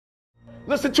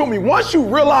Listen to me. Once you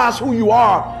realize who you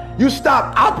are, you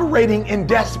stop operating in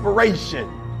desperation.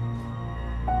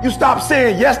 You stop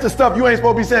saying yes to stuff you ain't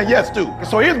supposed to be saying yes to.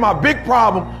 So here's my big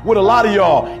problem with a lot of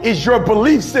y'all is your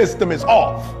belief system is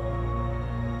off.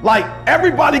 Like,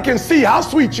 everybody can see how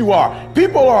sweet you are.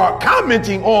 People are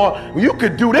commenting on, well, you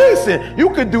could do this and you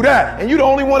could do that, and you the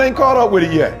only one ain't caught up with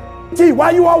it yet. Gee,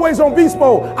 why you always on beast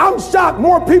mode? I'm shocked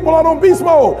more people are on beast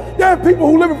mode. There are people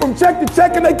who living from check to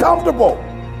check and they comfortable.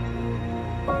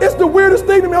 It's the weirdest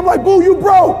thing to me. I'm like, boo, you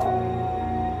broke.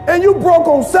 And you broke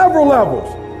on several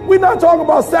levels. We're not talking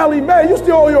about Sally Mae. You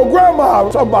still owe your grandma.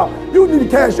 We're talking about you need to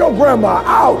cash your grandma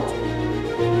out.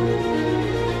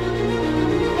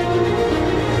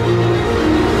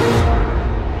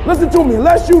 Listen to me,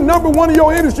 unless you number one in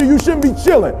your industry, you shouldn't be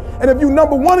chilling. And if you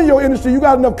number one in your industry, you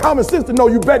got enough common sense to know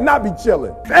you better not be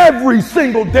chilling. Every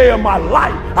single day of my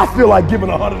life, I feel like giving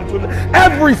 120.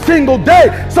 Every single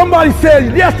day. Somebody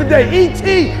said yesterday,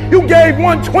 E.T., you gave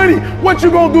 120. What you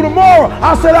gonna do tomorrow?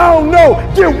 I said, I don't know.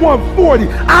 Give 140.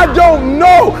 I don't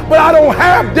know, but I don't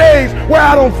have days where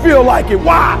I don't feel like it.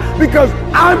 Why? Because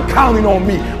I'm counting on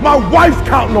me. My wife's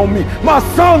counting on me. My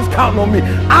son's counting on me.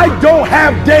 I don't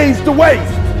have days to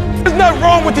waste. There's nothing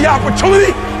wrong with the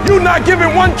opportunity. You're not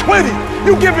giving 120.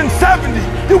 You're giving 70.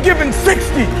 You're giving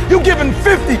 60. You're giving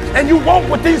 50. And you want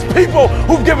what these people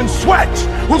who've given sweat,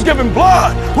 who's given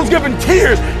blood, who's given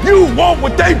tears, you want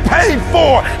what they paid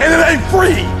for, and it ain't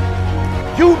free.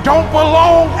 You don't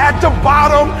belong at the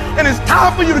bottom, and it's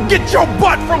time for you to get your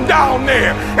butt from down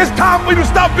there. It's time for you to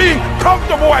stop being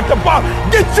comfortable at the bottom.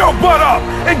 Get your butt up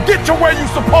and get to where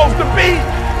you're supposed to be.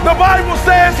 The Bible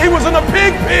says he was in a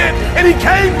pig pen and he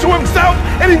came to himself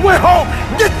and he went home.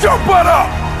 Get your butt up.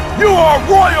 You are a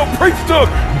royal priesthood.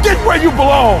 Get where you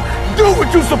belong. Do what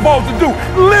you're supposed to do.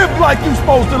 Live like you're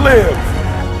supposed to live.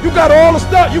 You got all the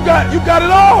stuff. You got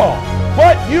it all.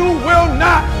 But you will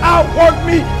not outwork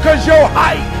me because your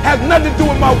height has nothing to do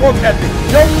with my work ethic.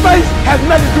 Your face has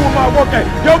nothing to do with my work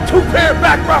ethic. Your two-parent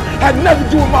background has nothing to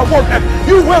do with my work ethic.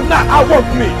 You will not outwork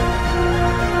me.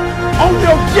 On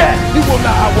your jet, you will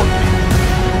not outwork me.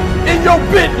 In your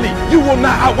Bentley, you will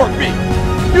not outwork me.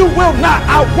 You will not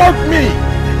outwork me.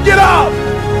 Get up.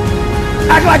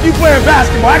 Act like you playing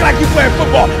basketball. Act like you playing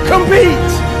football. Compete.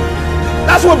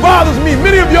 That's what bothers me.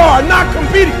 Many of y'all are not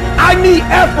competing. I need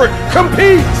effort.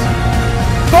 Compete.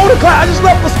 Go to class. I just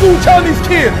left for school telling these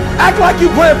kids, act like you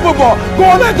playing football. Go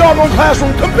in that doggone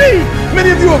classroom. Compete.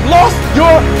 Many of you have lost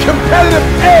your competitive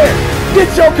edge. Get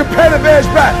your competitive edge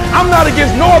back. I'm not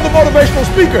against no other motivational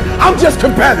speaker. I'm just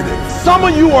competitive. Some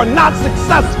of you are not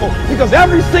successful because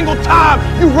every single time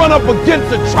you run up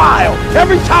against a trial,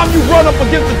 every time you run up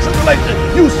against a tribulation,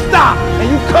 you stop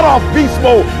and you cut off beast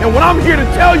mode. And what I'm here to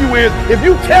tell you is, if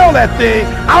you tell that thing,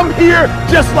 I'm here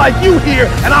just like you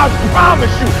here, and I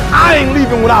promise you, I ain't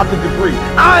leaving without the degree.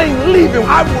 I ain't leaving.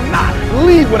 I will not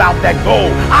leave without that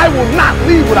goal. I will not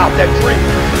leave without that dream.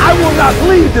 I will not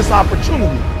leave this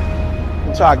opportunity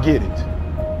until I get it.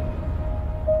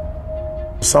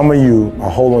 Some of you are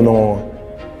holding on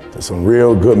to some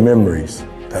real good memories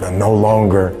that are no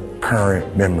longer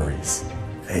current memories,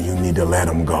 and you need to let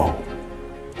them go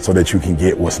so that you can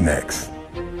get what's next.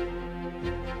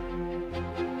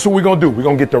 So we're gonna do, we're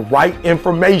gonna get the right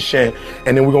information,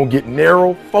 and then we're gonna get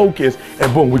narrow focus,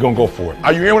 and boom, we're gonna go for it.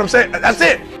 Are you hearing what I'm saying? That's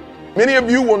it. Many of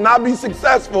you will not be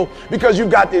successful because you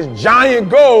got this giant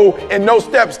goal and no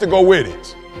steps to go with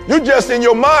it. You're just in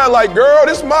your mind like, girl,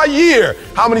 this is my year.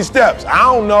 How many steps? I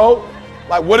don't know.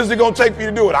 Like, what is it gonna take for you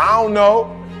to do it? I don't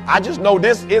know. I just know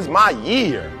this is my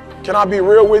year. Can I be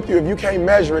real with you? If you can't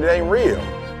measure it, it ain't real.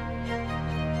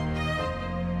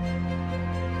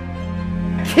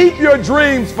 Keep your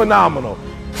dreams phenomenal.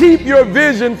 Keep your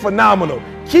vision phenomenal.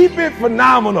 Keep it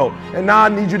phenomenal. And now I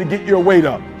need you to get your weight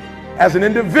up. As an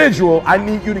individual, I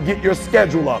need you to get your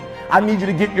schedule up. I need you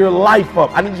to get your life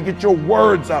up. I need you to get your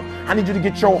words up. I need you to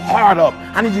get your heart up.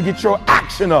 I need you to get your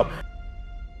action up.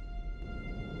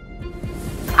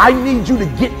 I need you to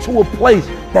get to a place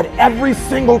that every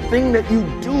single thing that you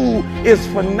do is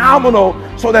phenomenal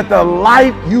so that the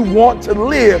life you want to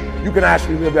live, you can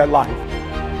actually live that life.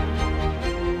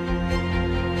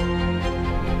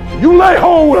 You lay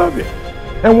hold of it.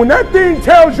 And when that thing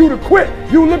tells you to quit,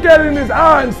 you look at it in his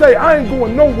eye and say, I ain't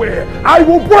going nowhere. I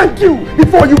will break you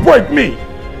before you break me.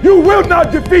 You will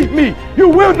not defeat me. You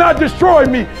will not destroy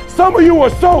me. Some of you are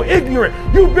so ignorant.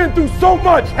 You've been through so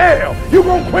much hell. You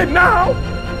gonna quit now?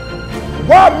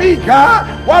 Why me,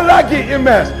 God? Why did I get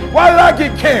MS? Why did I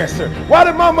get cancer? Why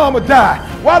did my mama die?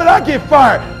 Why did I get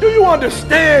fired? Do you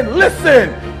understand?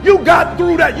 Listen. You got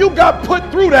through that. You got put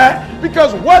through that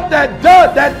because what that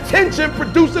does, that tension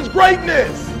produces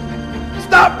greatness.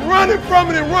 Stop running from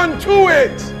it and run to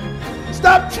it.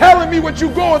 Stop telling me what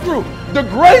you're going through. The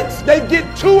greats, they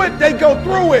get to it, they go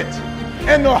through it.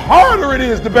 And the harder it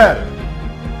is, the better.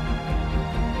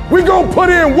 We're going to put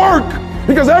in work,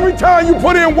 because every time you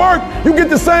put in work, you get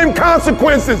the same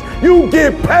consequences. You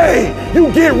get paid.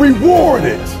 You get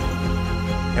rewarded.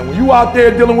 And when you out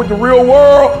there dealing with the real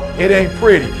world, it ain't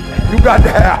pretty. You got to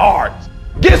have heart.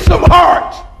 Get some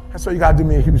heart. And so you got to do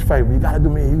me a huge favor. You got to do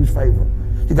me a huge favor.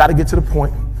 You got to get to the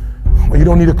point where you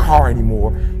don't need a car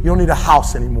anymore. You don't need a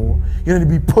house anymore. You don't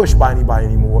need to be pushed by anybody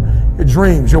anymore. Your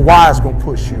dreams, your wife's going to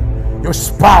push you. Your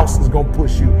spouse is going to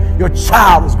push you. Your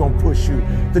child is going to push you.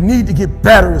 The need to get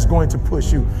better is going to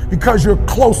push you. Because you're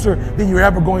closer than you're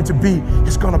ever going to be,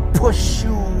 it's going to push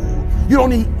you. You don't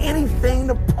need anything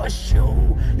to push you.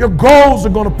 Your goals are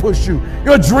going to push you.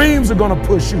 Your dreams are going to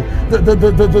push you.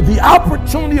 The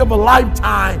opportunity of a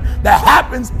lifetime that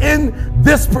happens in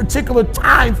this particular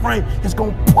time frame is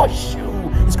going to push you.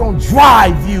 It's going to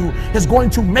drive you. It's going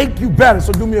to make you better.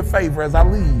 So do me a favor as I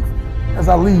leave. As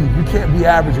I leave, you can't be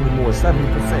average anymore, 70%.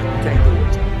 You can't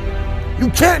do it. You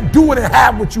can't do it and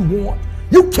have what you want.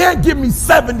 You can't give me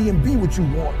 70 and be what you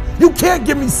want. You can't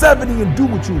give me 70 and do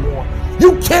what you want.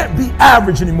 You can't be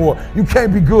average anymore. You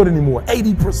can't be good anymore,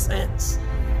 80%.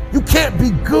 You can't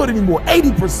be good anymore,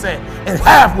 80% and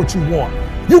have what you want.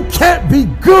 You can't be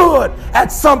good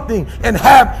at something and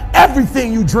have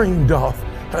everything you dreamed of.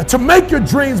 To make your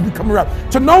dreams become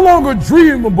reality. To no longer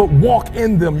dream them but walk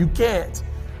in them, you can't.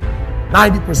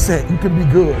 90%, you can be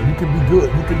good, you can be good,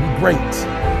 you can be great,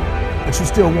 but you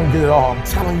still won't get it all. I'm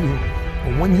telling you,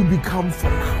 but when you become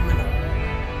phenomenal,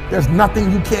 there's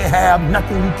nothing you can't have,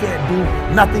 nothing you can't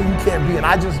do, nothing you can't be. And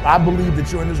I believe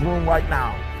that you're in this room right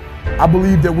now. I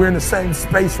believe that we're in the same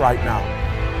space right now.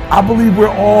 I believe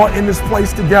we're all in this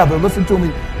place together. Listen to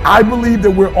me. I believe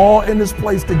that we're all in this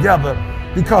place together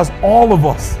because all of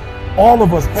us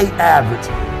hate average.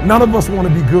 None of us want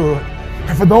to be good.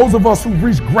 And for those of us who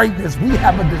reach greatness, we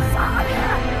have a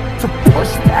desire to push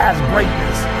past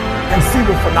greatness and see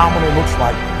what phenomenal looks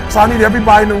like. So I need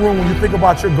everybody in the room, when you think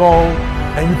about your goal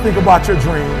and you think about your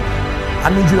dream, I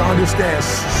need you to understand,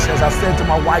 as I said to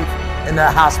my wife in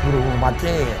that hospital room, I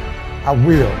can, I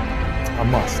will, I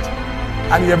must.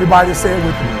 I need everybody to say it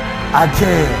with me. I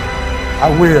can,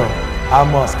 I will, I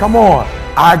must. Come on.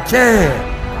 I can,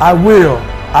 I will,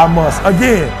 I must.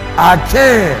 Again, I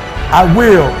can, I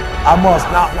will, I must.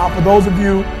 Now for those of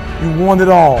you, you want it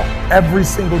all. Every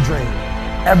single dream,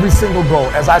 every single goal.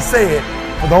 As I say it,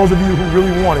 for those of you who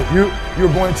really want it,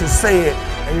 you're going to say it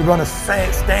and you're going to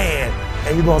stand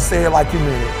and you're going to say it like you mean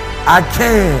it. I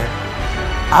can,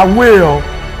 I will,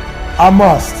 I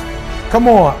must. Come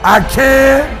on. I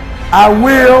can, I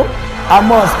will, I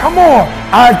must. Come on.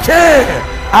 I can,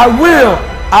 I will,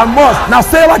 I must. Now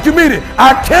say it like you mean it.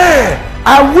 I can,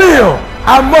 I will,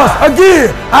 I must. Again,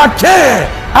 I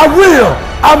can, I will,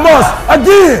 I must.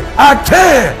 Again, I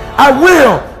can, I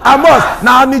will, I must.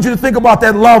 Now I need you to think about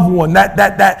that loved one,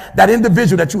 that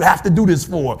individual that you have to do this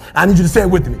for. I need you to say it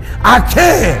with me. I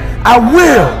can, I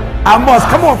will, I must.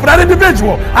 Come on, for that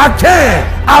individual. I can,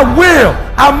 I will,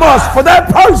 I must. For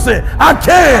that person, I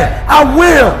can, I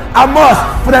will, I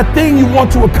must. For that thing you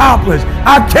want to accomplish,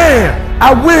 I can,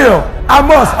 I will, I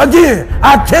must. Again,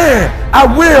 I can, I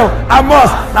will, I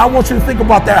must. Now I want you to think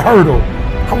about that hurdle.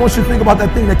 I want you to think about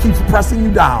that thing that keeps pressing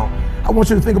you down. I want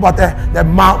you to think about that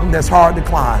mountain that's hard to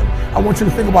climb. I want you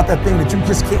to think about that thing that you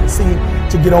just can't seem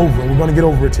to get over. We're going to get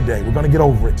over it today. We're going to get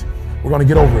over it. We're going to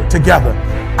get over it together.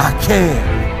 I can,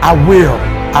 I will,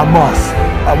 I must.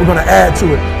 We're going to add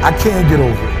to it. I can get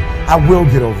over it. I will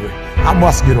get over it. I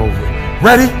must get over it.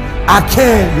 Ready? I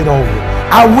can get over it.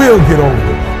 I will get over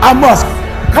it. I must.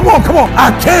 Come on, come on.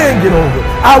 I can get over it.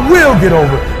 I will get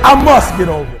over it. I must get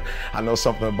over it. I know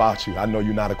something about you. I know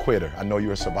you're not a quitter. I know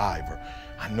you're a survivor.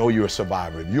 I know you're a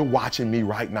survivor. If you're watching me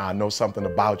right now, I know something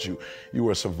about you. You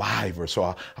are a survivor. So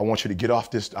I want you to get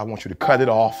off this. I want you to cut it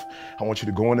off. I want you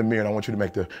to go in the mirror and I want you to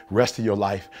make the rest of your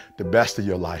life the best of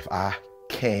your life. I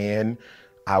can,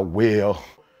 I will,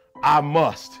 I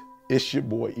must. It's your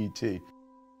boy, E.T.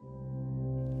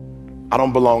 I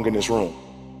don't belong in this room.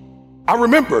 I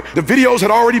remember the videos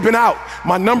had already been out.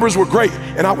 My numbers were great.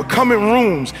 And I would come in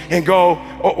rooms and go,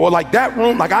 or like that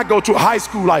room, like I go to a high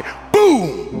school, like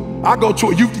boom. I go to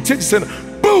a youth detention center,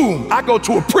 boom. I go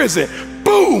to a prison,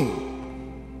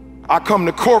 boom. I come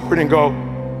to corporate and go,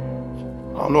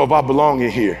 I don't know if I belong in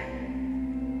here.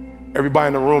 Everybody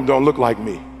in the room don't look like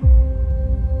me.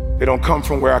 They don't come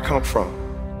from where I come from.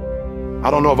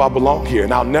 I don't know if I belong here.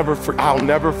 And I'll never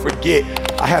forget,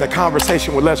 I had a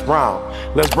conversation with Les Brown.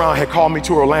 Les Brown had called me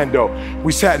to Orlando.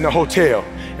 We sat in a hotel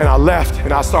And I left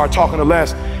and I started talking to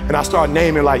Les and I started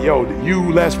naming like, yo,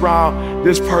 you, Les Brown,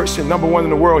 this person, #1 in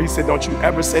the world. He said, don't you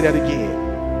ever say that again.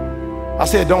 I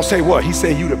said, don't say what? He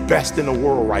said, you the best in the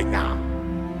world right now.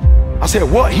 I said,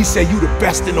 what? He said, you the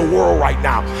best in the world right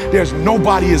now. There's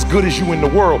nobody as good as you in the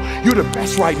world. You're the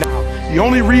best right now. The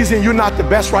only reason you're not the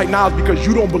best right now is because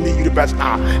you don't believe you're the best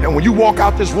now. And when you walk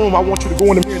out this room, I want you to go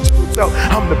in the mirror and tell yourself,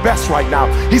 I'm the best right now.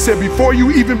 He said, before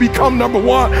you even become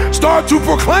 #1, start to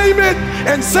proclaim it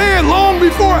and say it long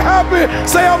before it happened.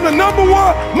 Say, I'm the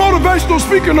 #1 motivational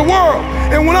speaker in the world.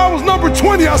 And when I was number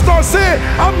 20, I started saying,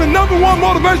 I'm the #1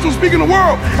 motivational speaker in the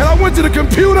world. And I went to the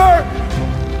computer,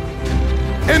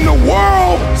 and the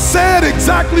world said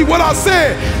exactly what I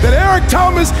said, that Eric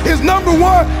Thomas is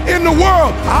 #1 in the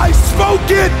world. I spoke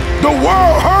it, the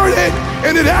world heard it,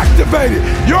 and it activated.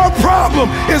 Your problem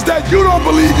is that you don't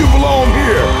believe you belong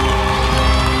here.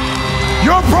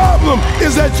 Your problem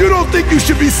is that you don't think you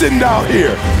should be sitting down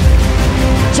here.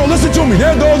 So listen to me,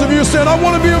 there are those of you saying, I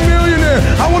want to be a millionaire.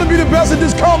 I want to be the best at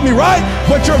this company, right?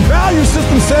 But your value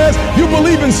system says you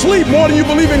believe in sleep more than you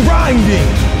believe in grinding.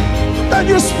 That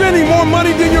you're spending more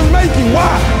money than you're making.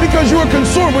 Why? Because you're a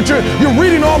consumer, but you're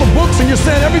reading all the books and you're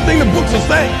saying everything the books are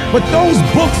saying, but those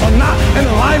books are not in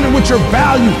alignment with your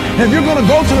value. And if you're going to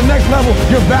go to the next level,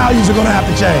 your values are going to have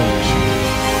to change.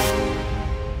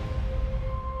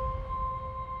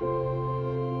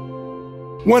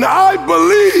 When I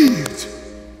believed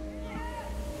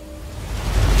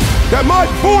that my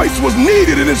voice was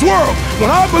needed in this world,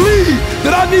 when I believed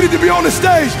that I needed to be on the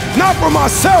stage, not for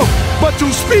myself, but to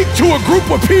speak to a group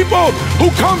of people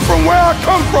who come from where I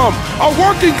come from, a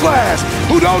working class,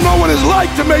 who don't know what it's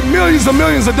like to make millions and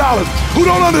millions of dollars, who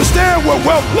don't understand what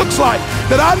wealth looks like,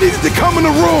 that I needed to come in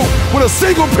the room with a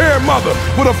single parent mother,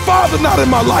 with a father not in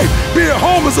my life, being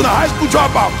homeless and a high school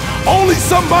dropout. Only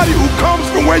somebody who comes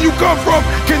from where you come from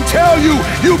can tell you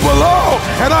you belong.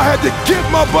 And I had to get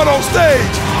my butt on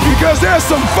stage because there's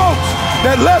some folks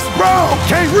that Les Brown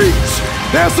can't reach.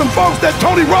 There's some folks that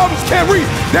Tony Robbins can't reach.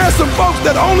 There's some folks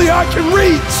that only I can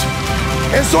reach.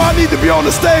 And so I need to be on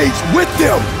the stage with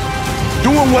them,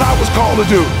 doing what I was called to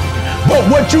do. But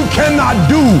what you cannot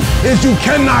do is you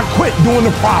cannot quit during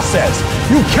the process.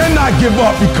 You cannot give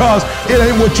up because it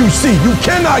ain't what you see. You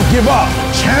cannot give up.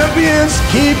 Champions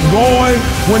keep going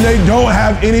when they don't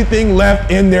have anything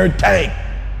left in their tank.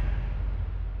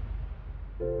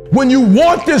 When you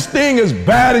want this thing as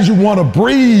bad as you want to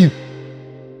breathe,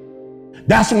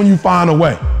 that's when you find a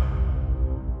way.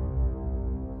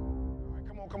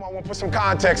 Come on, I want to put some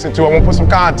context into it. I want to put some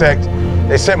context.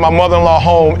 They sent my mother-in-law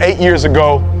home 8 years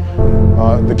ago.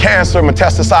 The cancer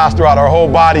metastasized throughout her whole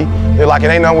body. They're like, it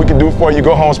ain't nothing we can do for you.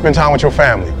 Go home, spend time with your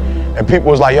family. And people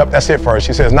was like, yep, that's it for her.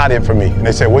 She said, it's not it for me. And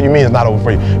they said, what do you mean it's not over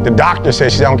for you? The doctor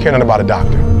said, she said, I don't care nothing about a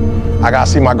doctor. I got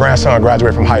to see my grandson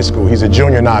graduate from high school. He's a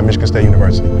junior now at Michigan State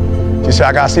University. She said,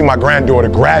 I got to see my granddaughter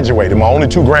graduate, and my only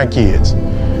 2 grandkids.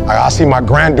 I got to see my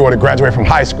granddaughter graduate from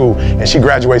high school, and she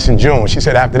graduates in June. She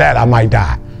said, after that, I might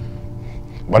die.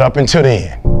 But up until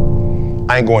then,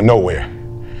 I ain't going nowhere.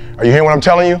 Are you hearing what I'm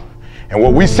telling you? And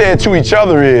what we said to each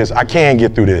other is, I can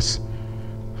get through this.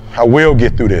 I will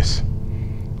get through this.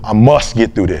 I must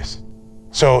get through this.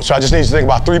 So I just need you to think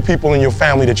about 3 people in your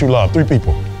family that you love. 3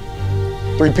 people.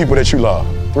 3 people that you love.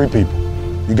 3 people.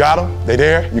 You got them? They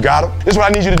there? You got them? This is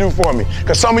what I need you to do for me.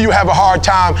 Because some of you have a hard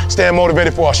time staying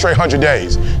motivated for a straight 100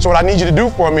 days. So what I need you to do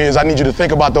for me is I need you to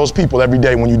think about those people every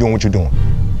day when you're doing what you're doing.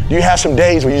 Do you have some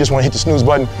days where you just want to hit the snooze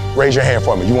button? Raise your hand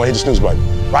for me. You want to hit the snooze button,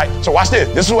 right? So watch this.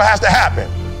 This is what has to happen.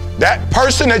 That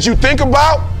person that you think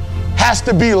about has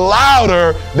to be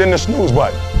louder than the snooze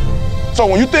button. So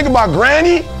when you think about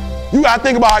Granny, you got to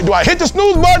think about, do I hit the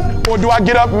snooze button or do I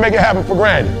get up and make it happen for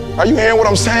Granny? Are you hearing what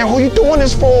I'm saying? Who are you doing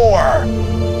this for?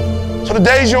 So the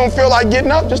days you don't feel like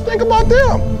getting up, just think about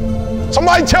them.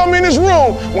 Somebody tell me in this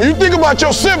room, when you think about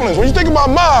your siblings, when you think about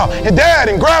mom and dad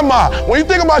and grandma, when you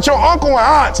think about your uncle and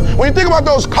aunts, when you think about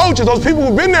those coaches, those people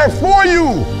who've been there for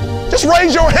you, just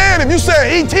raise your hand if you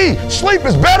say, E.T., sleep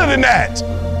is better than that.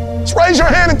 Just raise your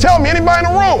hand and tell me, anybody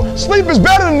in the room, sleep is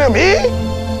better than them, E?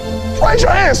 Just raise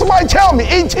your hand. Somebody tell me,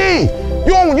 E.T.,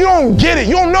 you don't get it.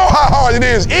 You don't know how hard it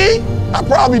is, E? I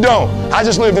probably don't. I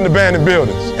just lived in abandoned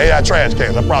buildings, AI trash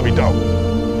cans. I probably don't.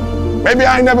 Maybe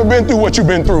I ain't never been through what you've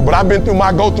been through, but I've been through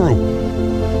my go-through.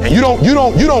 And you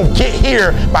don't get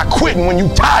here by quitting when you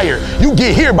tired. You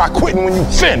get here by quitting when you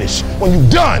finish, when you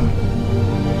done.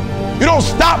 You don't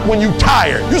stop when you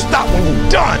tired. You stop when you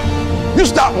done. You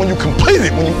stop when you complete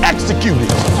it, when you execute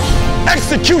it.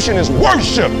 Execution is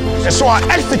worship. And so I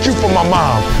execute for my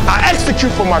mom. I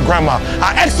execute for my grandma.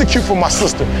 I execute for my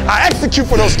sister. I execute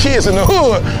for those kids in the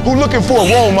hood who looking for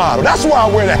a role model. That's why I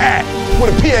wear the hat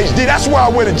with a PhD. That's why I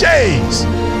wear the J's.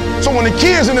 So when the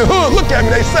kids in the hood look at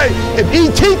me, they say, if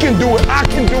E.T. can do it, I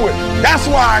can do it. That's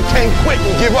why I can't quit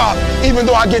and give up, even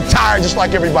though I get tired just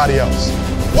like everybody else.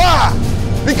 Why?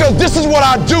 Because this is what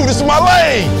I do. This is my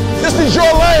lane. This is your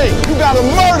lane. You gotta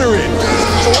murder it.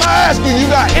 So when I ask you, you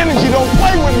got energy, don't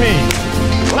play with me.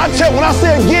 When I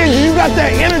say again, you got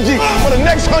that energy for the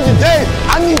next 100 days,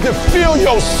 I need to feel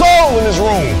your soul in this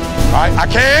room. All right, I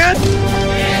can?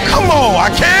 Come on, I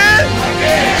can?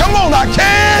 Come on, I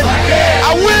can?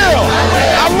 I will.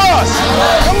 I must.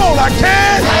 Come on, I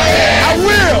can? I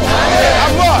will. I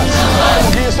must. Come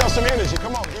on, give yourself some energy.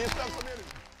 Come on, give yourself some energy.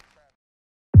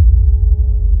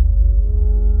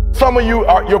 Some of you,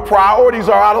 your priorities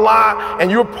are out of line and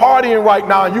you're partying right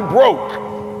now and you broke.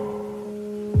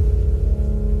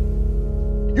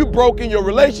 You broke in your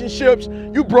relationships,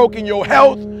 you broke in your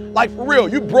health, like for real,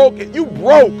 you broke it, you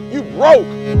broke.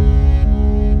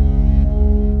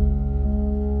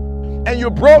 And you're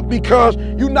broke because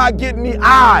you're not getting the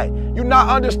I. You're not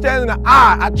understanding the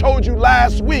I. I told you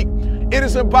last week, it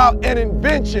is about an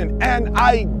invention, an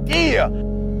idea.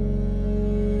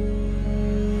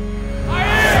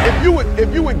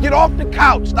 If you would get off the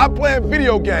couch, stop playing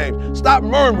video games, stop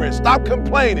murmuring, stop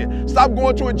complaining, stop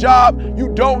going to a job you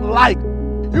don't like.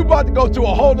 You're about to go to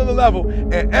a whole nother level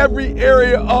in every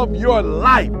area of your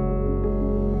life.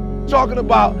 Talking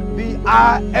about the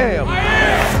I am.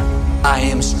 I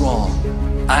am strong.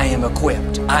 I am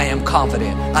equipped. I am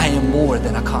confident. I am more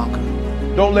than a conqueror.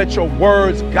 Don't let your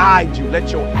words guide you.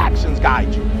 Let your actions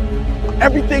guide you.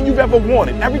 Everything you've ever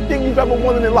wanted, everything you've ever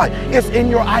wanted in life, it's in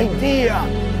your idea.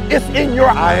 It's in your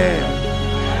I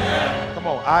am. Come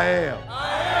on, I am.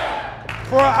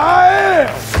 For I am.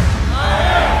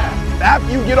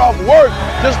 After you get off work,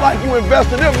 just like you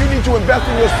invest in them, you need to invest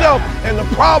in yourself. And the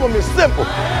problem is simple.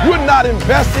 You're not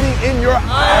investing in your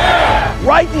idea.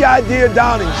 Write the idea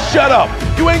down and shut up.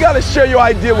 You ain't got to share your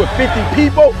idea with 50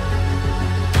 people.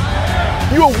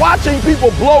 You're watching people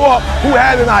blow up who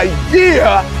had an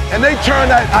idea and they turn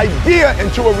that idea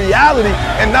into a reality.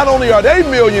 And not only are they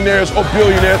millionaires or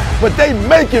billionaires, but they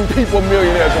making people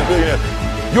millionaires and billionaires.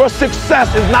 Your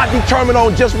success is not determined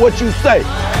on just what you say.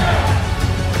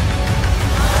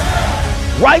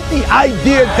 Write the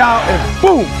idea down and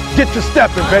boom, get to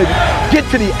stepping, baby. Get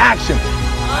to the action.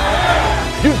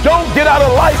 You don't get out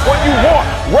of life what you want.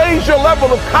 Raise your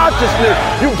level of consciousness.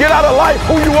 You get out of life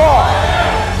who you are.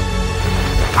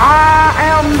 I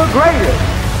am the greatest.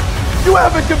 You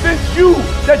haven't convinced you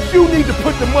that you need to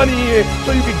put the money in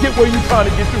so you can get where you're trying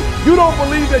to get to. You don't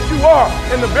believe that you are.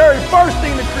 And the very first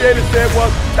thing the Creator said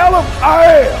was, tell them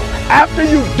I am. After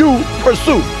you do,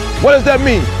 pursue. What does that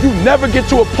mean? You never get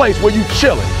to a place where you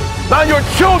chilling. Now your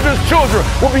children's children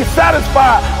will be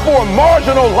satisfied for a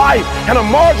marginal life and a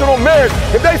marginal marriage.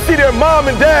 If they see their mom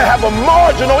and dad have a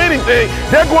marginal anything,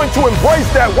 they're going to embrace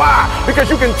that. Why?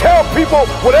 Because you can tell people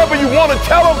whatever you want to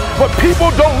tell them, but people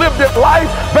don't live their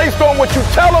life based on what you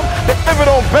tell them. They live it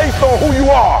based on who you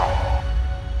are.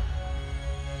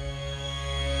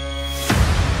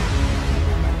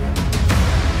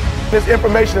 This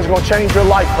information is going to change your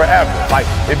life forever. Like,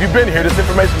 if you've been here, this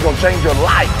information is going to change your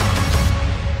life.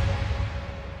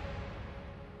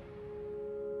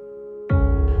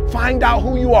 Find out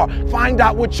who you are. Find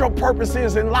out what your purpose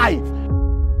is in life.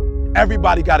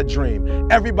 Everybody got a dream.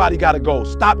 Everybody got a goal.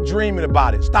 Stop dreaming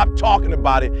about it. Stop talking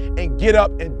about it and get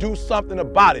up and do something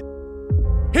about it.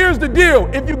 Here's the deal.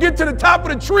 If you get to the top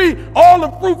of the tree, all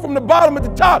the fruit from the bottom at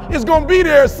the top is going to be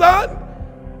there, son.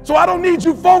 So I don't need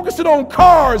you focusing on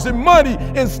cars and money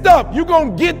and stuff. You're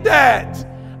going to get that.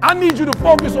 I need you to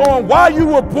focus on why you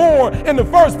were born in the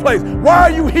first place. Why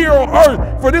are you here on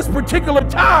earth for this particular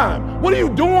time? What are you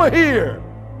doing here?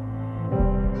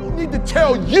 You need to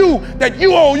tell you that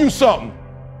you owe you something.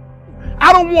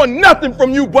 I don't want nothing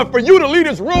from you but for you to leave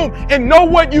this room and know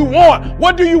what you want.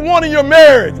 What do you want in your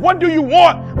marriage? What do you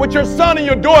want with your son and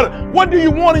your daughter? What do you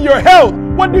want in your health?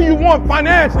 What do you want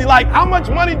financially? Like, how much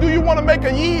money do you want to make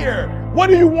a year? What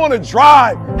do you want to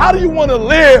drive? How do you want to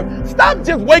live? Stop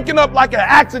just waking up like an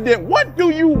accident. What do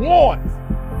you want?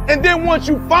 And then once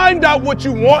you find out what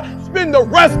you want, spend the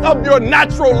rest of your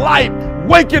natural life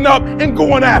waking up and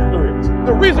going after it.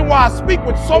 The reason why I speak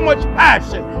with so much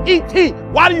passion, E.T.,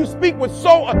 why do you speak with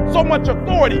so much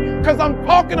authority? Because I'm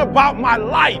talking about my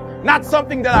life, not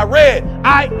something that I read.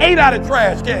 I ate out of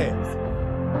trash cans.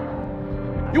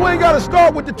 You ain't got to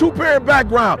start with the two-parent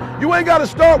background. You ain't got to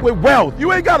start with wealth.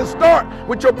 You ain't got to start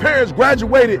with your parents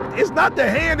graduated. It's not the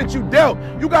hand that you dealt.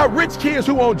 You got rich kids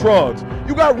who own drugs.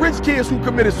 You got rich kids who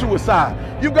committed suicide.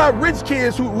 You got rich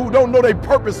kids who don't know their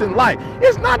purpose in life.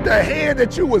 It's not the hand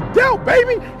that you was dealt,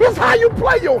 baby. It's how you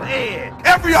play your hand.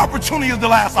 Every opportunity is the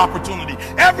last opportunity.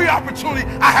 Every opportunity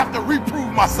I have to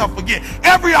reprove myself again.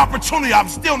 Every opportunity I'm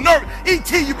still nervous.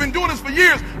 E.T., you've been doing this for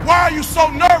years. Why are you so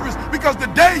nervous? Because the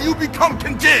day you become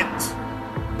content,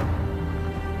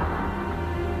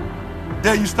 the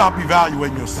day you stop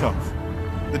evaluating yourself,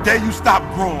 the day you stop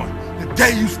growing, the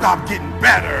day you stop getting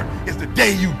better is the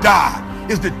day you die.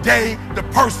 Is the day the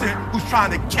person who's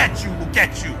trying to catch you will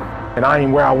get you. And I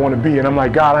ain't where I want to be. And I'm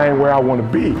like, God, I ain't where I want to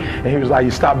be. And he was like,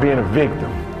 you stop being a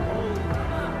victim.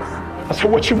 I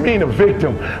said, what you mean a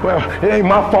victim? Well, it ain't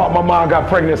my fault my mom got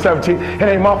pregnant at 17. It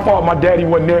ain't my fault my daddy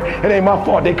wasn't there. It ain't my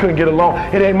fault they couldn't get along.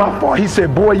 It ain't my fault. He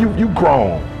said, boy, you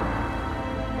grown.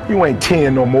 You ain't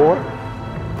 10 no more.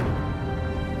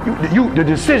 The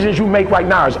decisions you make right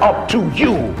now is up to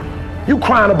you. You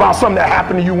crying about something that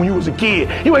happened to you when you was a kid.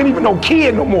 You ain't even no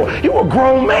kid no more. You a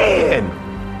grown man.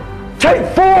 Take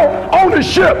full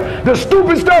ownership. The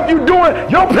stupid stuff you doing,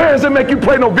 your parents didn't make you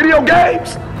play no video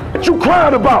games. What you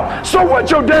crying about? So what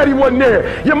your daddy wasn't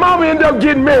there? Your mama ended up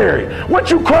getting married.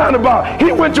 What you crying about?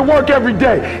 He went to work every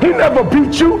day. He never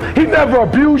beat you. He never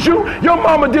abused you. Your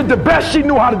mama did the best she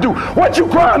knew how to do. What you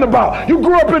crying about? You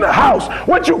grew up in a house.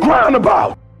 What you crying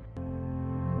about?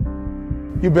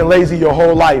 You've been lazy your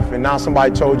whole life, and now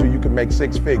somebody told you you can make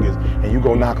 6 figures, and you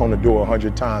go knock on the door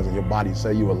 100 times, and your body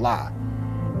say you a lie.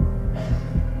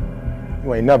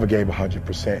 You ain't never gave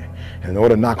 100%. And in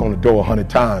order to knock on the door 100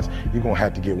 times, you're going to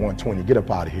have to get 120. Get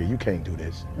up out of here. You can't do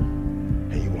this.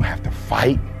 And you're going to have to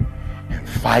fight and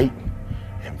fight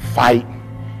and fight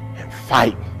and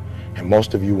fight. And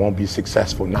most of you won't be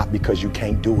successful, not because you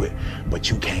can't do it, but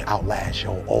you can't outlast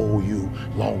your old you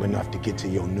long enough to get to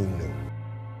your new.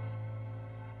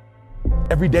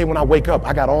 Every day when I wake up,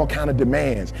 I got all kind of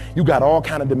demands. You got all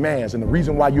kind of demands. And the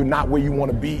reason why you're not where you want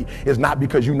to be is not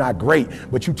because you're not great,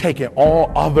 but you taking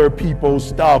all other people's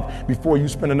stuff before you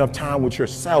spend enough time with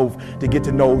yourself to get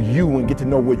to know you and get to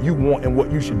know what you want and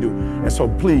what you should do. And so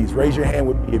please raise your hand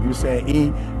with me if you're saying,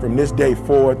 E, from this day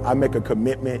forward, I make a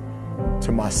commitment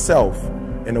to myself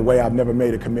in a way I've never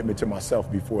made a commitment to myself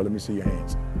before. Let me see your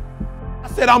hands. I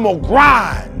said, I'm gonna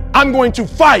grind. I'm going to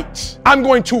fight. I'm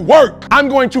going to work. I'm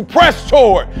going to press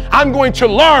toward. I'm going to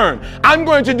learn. I'm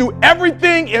going to do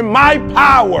everything in my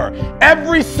power.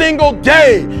 Every single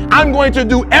day, I'm going to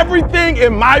do everything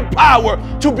in my power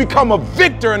to become a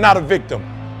victor and not a victim.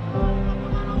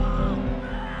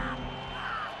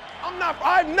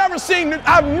 I've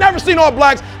never seen all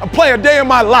blacks play a day in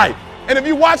my life. And if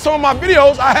you watch some of my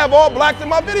videos, I have all blacks in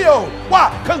my videos.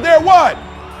 Why? Because they're what?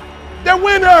 They're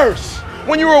winners.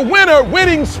 When you're a winner,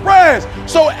 winning spreads.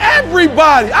 So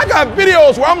everybody, I got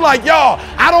videos where I'm like, y'all,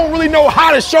 I don't really know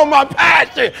how to show my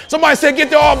passion. Somebody said, get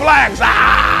the all blacks.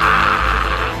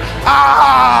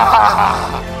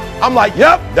 I'm like,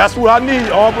 yep, that's what I need,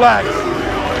 all blacks.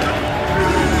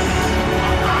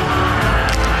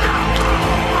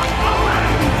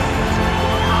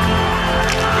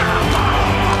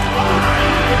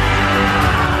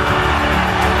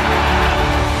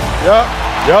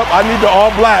 Yep, I need the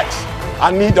all blacks. I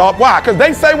need the all, why? Because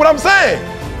they say what I'm saying.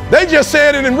 They just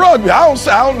said it in rugby. I don't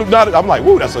know. I'm like,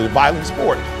 woo, that's a violent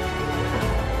sport.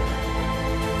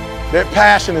 Their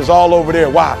passion is all over there.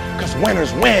 Why? Because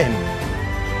winners win.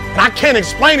 And I can't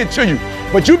explain it to you,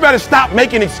 but you better stop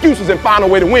making excuses and find a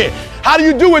way to win. How do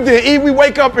you do it then? E, we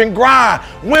wake up and grind.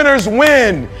 Winners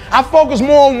win. I focus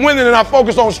more on winning than I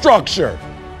focus on structure.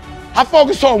 I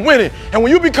focus on winning. And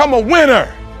when you become a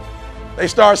winner, they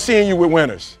start seeing you with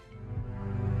winners.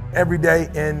 Every day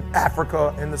in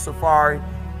Africa, in the safari,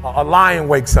 a lion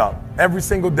wakes up. Every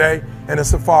single day in the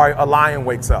safari, a lion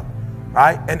wakes up,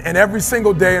 right? And every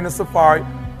single day in the safari,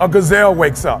 a gazelle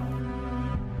wakes up.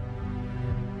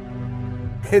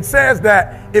 It says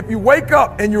that if you wake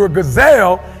up and you're a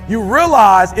gazelle, you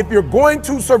realize if you're going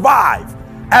to survive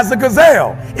as a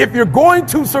gazelle, if you're going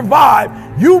to survive,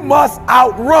 you must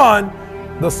outrun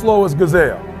the slowest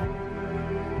gazelle.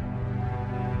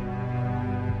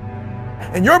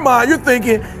 In your mind, you're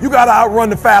thinking you got to outrun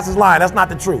the fastest lion. That's not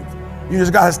the truth. You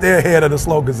just got to stay ahead of the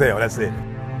slow gazelle. That's it.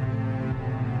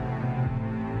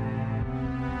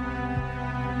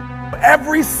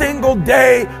 Every single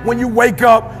day when you wake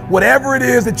up, whatever it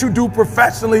is that you do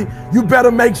professionally, you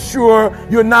better make sure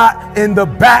you're not in the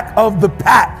back of the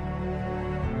pack.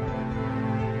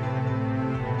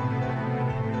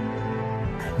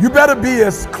 You better be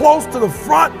as close to the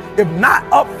front, if not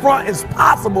up front, as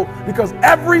possible, because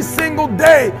every single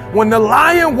day when the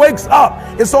lion wakes up,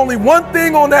 it's only one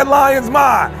thing on that lion's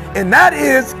mind, and that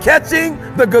is catching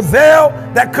the gazelle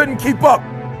that couldn't keep up.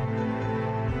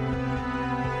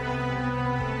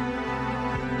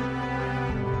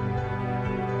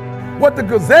 What the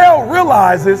gazelle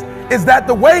realizes is that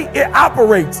the way it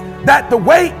operates, that the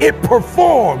way it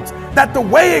performs, that the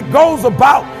way it goes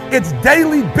about its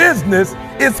daily business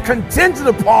is contingent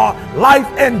upon life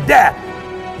and death.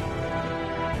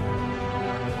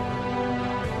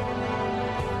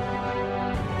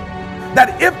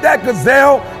 That if that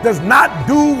gazelle does not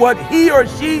do what he or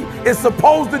she is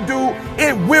supposed to do,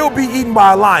 it will be eaten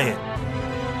by a lion.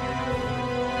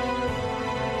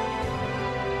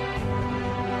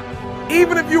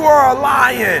 Even if you are a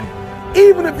lion,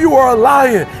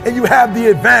 and you have the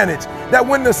advantage that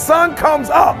when the sun comes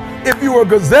up, if you're a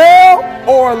gazelle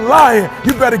or a lion,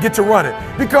 you better get to running.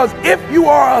 Because if you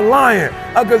are a lion,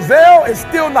 a gazelle is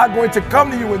still not going to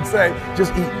come to you and say,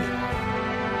 just eat me.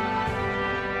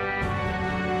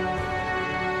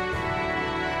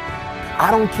 I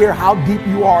don't care how deep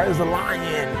you are as a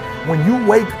lion. When you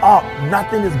wake up,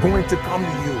 nothing is going to come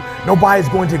to you. Nobody's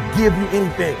going to give you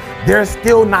anything. They're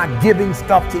still not giving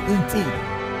stuff to ET.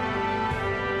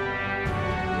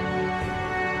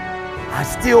 I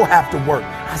still have to work.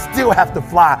 I still have to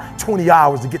fly 20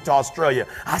 hours to get to Australia.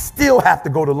 I still have to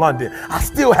go to London. I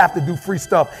still have to do free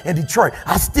stuff in Detroit.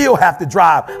 I still have to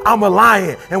drive. I'm a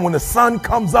lion. And when the sun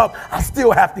comes up, I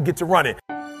still have to get to running.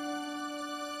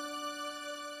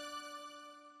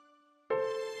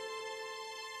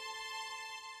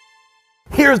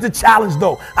 Here's the challenge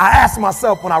though. I asked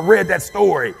myself when I read that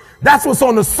story, that's what's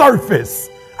on the surface.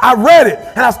 I read it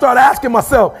and I started asking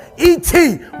myself,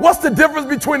 E.T., what's the difference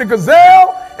between the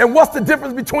gazelle and what's the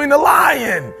difference between the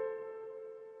lion?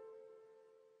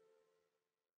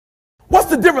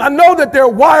 What's the difference? I know that they're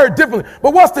wired differently,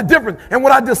 but what's the difference? And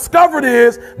what I discovered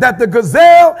is that the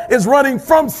gazelle is running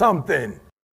from something.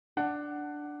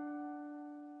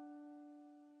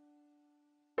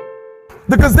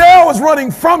 The gazelle is running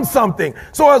from something.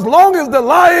 So as long as the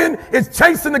lion is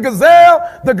chasing the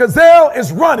gazelle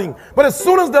is running. But as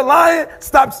soon as the lion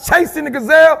stops chasing the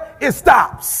gazelle, it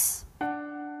stops.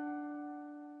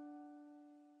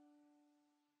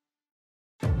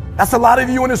 That's a lot of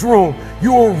you in this room.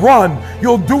 You will run.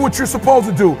 You'll do what you're supposed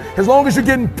to do. As long as you're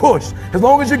getting pushed, as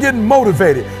long as you're getting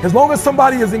motivated, as long as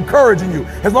somebody is encouraging you,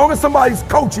 as long as somebody's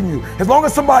coaching you, as long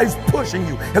as somebody's pushing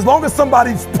you, as long as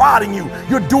somebody's prodding you,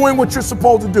 you're doing what you're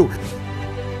supposed to do.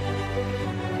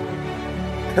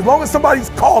 As long as somebody's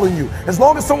calling you, as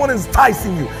long as someone is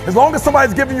enticing you, as long as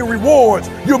somebody's giving you rewards,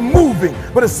 you're moving.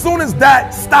 But as soon as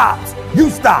that stops,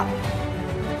 you stop.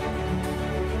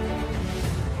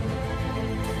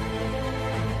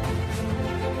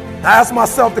 I asked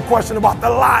myself the question about the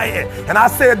lion, and I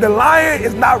said the lion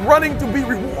is not running to be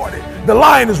rewarded. The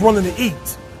lion is running to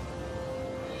eat.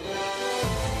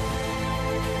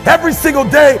 Every single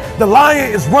day, the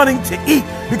lion is running to eat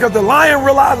because the lion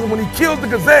realizes when he kills the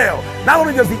gazelle, not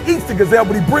only does he eat the gazelle,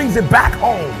 but he brings it back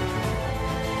home.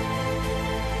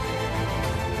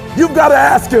 You've got to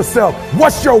ask yourself,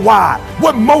 what's your why?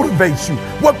 What motivates you?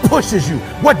 What pushes you?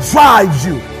 What drives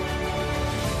you?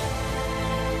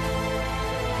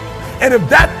 And if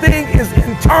that thing is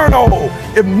internal,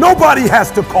 if nobody has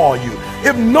to call you,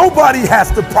 if nobody has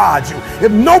to prod you,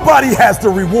 if nobody has to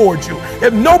reward you,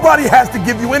 if nobody has to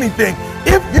give you anything,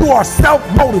 if you are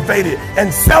self-motivated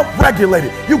and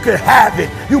self-regulated, you can have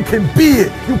it, you can be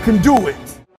it, you can do it.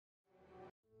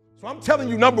 So I'm telling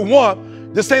you, number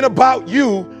one, this ain't about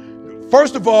you.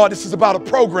 First of all, this is about a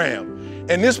program.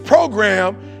 And this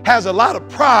program has a lot of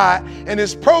pride, and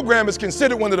this program is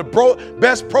considered one of the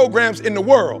best programs in the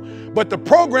world. But the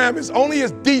program is only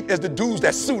as deep as the dudes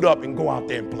that suit up and go out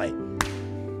there and play.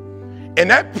 And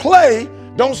that play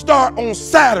don't start on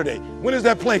Saturday. When does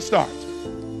that play start?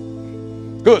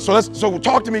 Good, so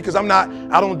talk to me because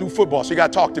I don't do football, so you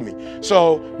gotta talk to me.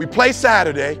 So we play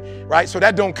Saturday, right? So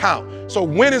that don't count. So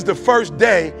when is the first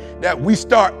day that we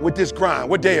start with this grind?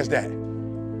 What day is that?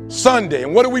 Sunday.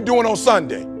 And what are we doing on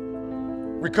Sunday?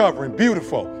 Recovering.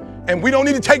 Beautiful. And we don't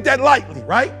need to take that lightly,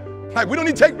 right? Like we don't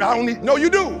need to take, no, you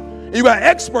do. And you got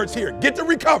experts here. Get to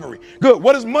recovery. Good.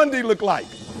 What does Monday look like?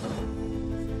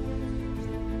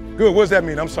 Good. What does that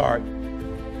mean? I'm sorry.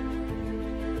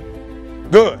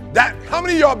 Good. How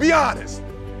many of y'all, be honest?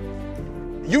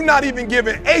 You're not even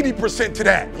giving 80% to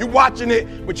that. You're watching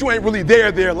it, but you ain't really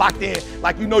there, locked in,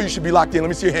 like you know you should be locked in. Let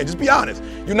me see your hand. Just be honest.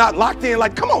 You're not locked in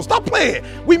like, come on, stop playing.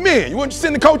 We men. You want to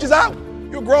send the coaches out?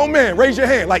 You're a grown man. Raise your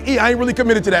hand. Like, I ain't really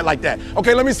committed to that like that.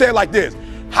 Okay, let me say it like this.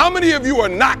 How many of you are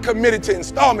not committed to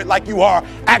installment like you are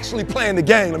actually playing the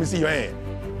game? Let me see your hand.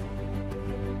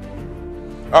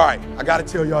 All right, I gotta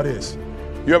tell y'all this.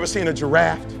 You ever seen a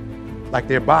giraffe, like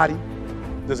their body?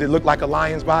 Does it look like a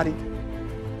lion's body?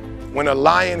 When a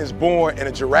lion is born and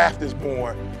a giraffe is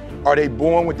born, are they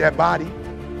born with that body?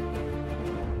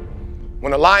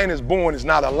 When a lion is born, it's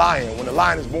not a lion. When a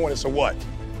lion is born, it's a what?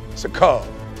 It's a cub.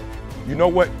 You know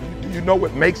what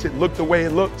makes it look the way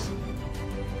it looks?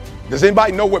 Does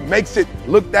anybody know what makes it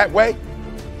look that way?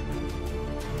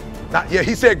 Yeah,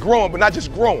 he said growing, but not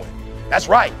just growing. That's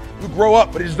right. You grow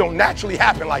up, but it just don't naturally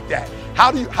happen like that.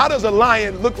 How does a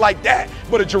lion look like that,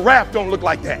 but a giraffe don't look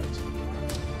like that?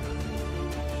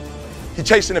 He's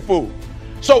chasing the food.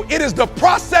 So it is the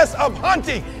process of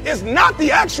hunting. It's not the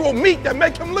actual meat that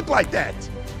make him look like that.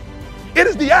 It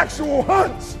is the actual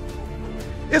hunts.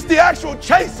 It's the actual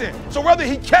chasing. So whether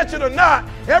he catch it or not,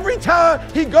 every time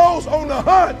he goes on the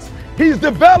hunts, he's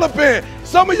developing.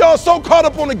 Some of y'all so caught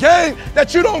up on the game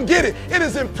that you don't get it. It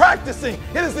is in practicing.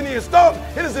 It is in the installment.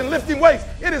 It is in lifting weights.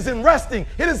 It is in resting.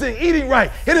 It is in eating right.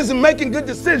 It is in making good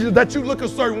decisions that you look a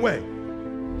certain way.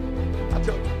 I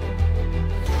tell you.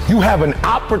 You have an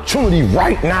opportunity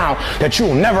right now that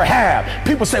you'll never have.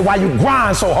 People say, why you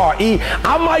grind so hard, E?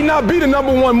 I might not be the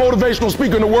 #1 motivational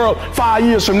speaker in the world 5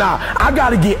 years from now. I got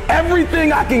to get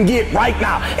everything I can get right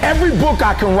now. Every book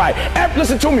I can write.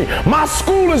 Listen to me. My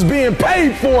school is being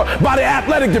paid for by the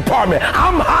athletic department.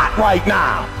 I'm hot right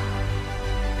now.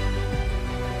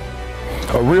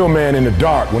 A real man in the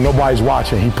dark, when nobody's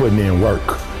watching, he putting in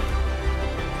work.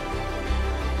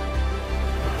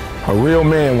 A real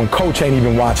man, when coach ain't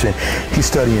even watching, he's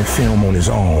studying film on his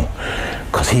own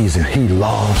because he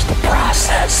loves the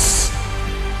process.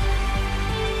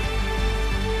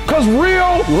 Because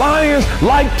real lions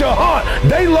like to hunt.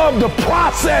 They love the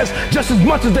process just as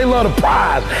much as they love the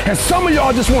prize. And some of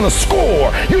y'all just want to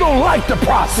score. You don't like the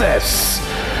process.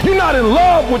 You're not in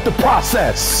love with the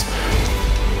process.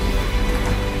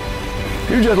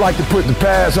 You just like to put the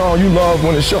pads on. You love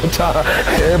when it's showtime.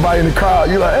 Everybody in the crowd,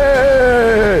 you're like,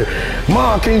 hey,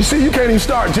 Mom, can you see? You can't even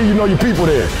start until you know your people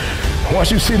there. Once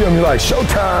you see them, you're like,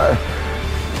 showtime.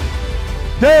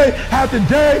 Day after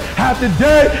day after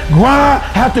day, grind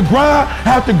after grind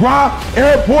after grind,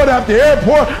 airport after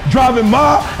airport, driving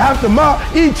mile after mile.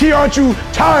 E.T., aren't you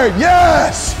tired?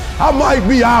 Yes. I might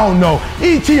be, I don't know.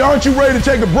 E.T., aren't you ready to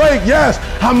take a break? Yes,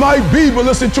 I might be, but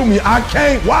listen to me, I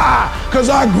can't. Why? Because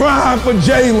I grind for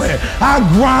Jalen. I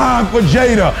grind for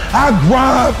Jada. I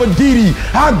grind for Dee Dee.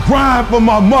 I grind for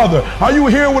my mother. Are you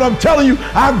hearing what I'm telling you?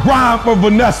 I grind for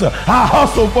Vanessa. I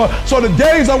hustle for, so the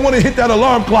days I want to hit that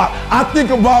alarm clock, I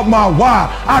think about my why.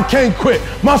 I can't quit.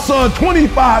 My son,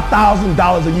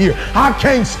 $25,000 a year. I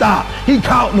can't stop. He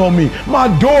counting on me. My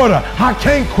daughter, I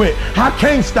can't quit. I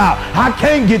can't stop. I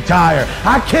can't get tired.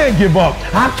 I can't give up.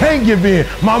 I can't give in.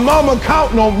 My mama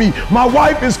counting on me. My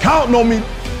wife is counting on me.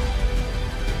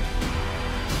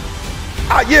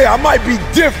 Yeah, I might be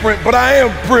different, but I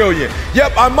am brilliant.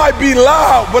 Yep, I might be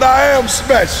loud, but I am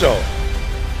special.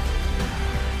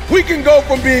 We can go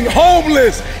from being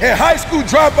homeless and high school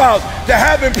dropouts to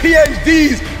having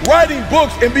PhDs, writing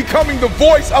books, and becoming the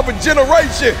voice of a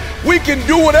generation. We can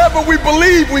do whatever we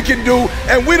believe we can do,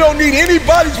 and we don't need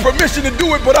anybody's permission to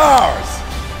do it but ours.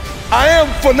 I am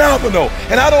phenomenal,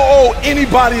 and I don't owe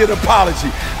anybody an apology.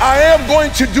 I am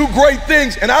going to do great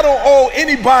things, and I don't owe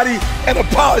anybody an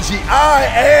apology.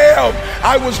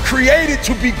 I was created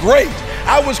to be great.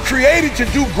 I was created to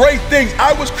do great things.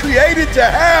 I was created to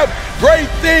have great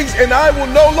things, and I will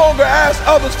no longer ask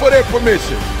others for their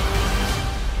permission.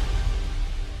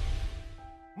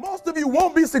 Most of you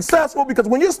won't be successful because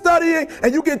when you're studying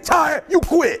and you get tired, you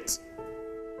quit.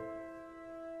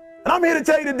 And I'm here to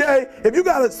tell you today, if you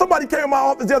got somebody came in my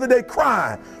office the other day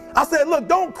crying. I said, look,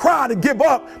 don't cry to give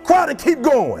up, cry to keep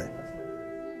going.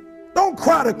 Don't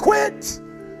cry to quit.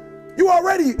 You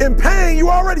already in pain, you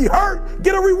already hurt,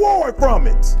 get a reward from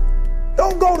it.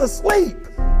 Don't go to sleep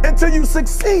until you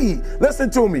succeed.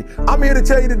 Listen to me, I'm here to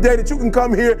tell you today that you can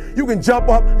come here, you can jump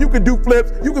up, you can do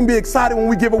flips, you can be excited when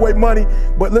we give away money,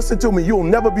 but listen to me, you'll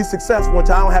never be successful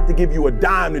until I don't have to give you a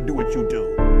dime to do what you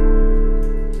do.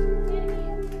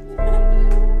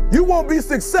 You won't be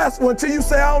successful until you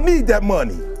say, I don't need that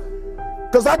money,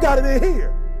 because I got it in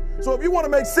here. So if you want to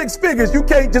make 6 figures, you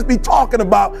can't just be talking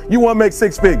about you want to make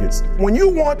 6 figures. When you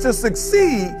want to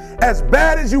succeed as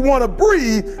bad as you want to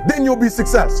breathe, then you'll be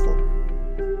successful.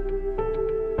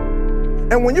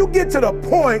 And when you get to the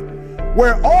point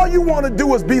where all you want to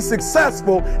do is be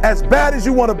successful as bad as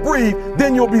you want to breathe,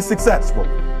 then you'll be successful.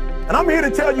 And I'm here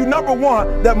to tell you, number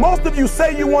one, that most of you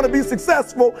say you want to be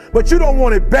successful, but you don't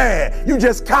want it bad. You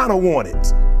just kind of want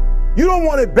it. You don't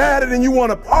want it badder than you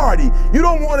want to party. You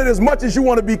don't want it as much as you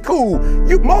want to be cool.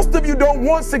 Most of you don't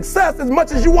want success as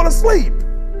much as you want to sleep.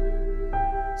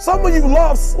 Some of you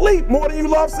love sleep more than you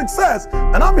love success.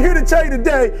 And I'm here to tell you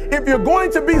today, if you're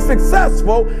going to be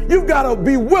successful, you've got to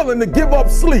be willing to give up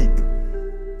sleep.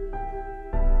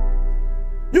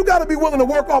 You got to be willing to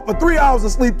work off for 3 hours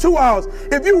of sleep, 2 hours.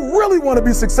 If you really want to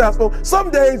be successful,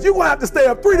 some days you're going to have to stay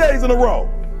up 3 days in a row.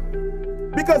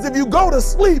 Because if you go to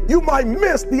sleep, you might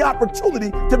miss the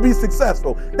opportunity to be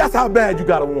successful. That's how bad you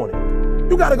got to want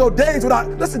it. You got to go days without,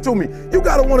 listen to me, you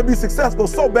got to want to be successful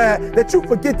so bad that you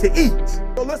forget to eat.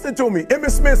 So listen to me.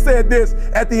 Emmitt Smith said this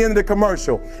at the end of the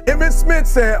commercial. Emmitt Smith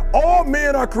said, all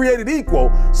men are created equal.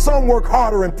 Some work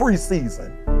harder in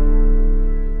preseason.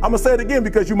 I'm going to say it again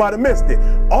because you might have missed it.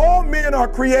 All men are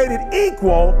created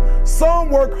equal. Some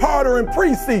work harder in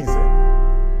preseason.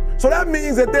 So that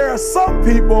means that there are some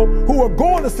people who are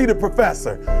going to see the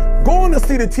professor, going to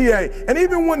see the TA. And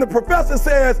even when the professor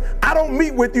says, I don't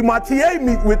meet with you, my TA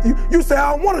meets with you, you say,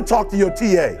 I don't want to talk to your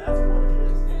TA.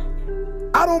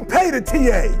 I don't pay the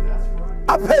TA.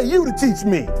 I pay you to teach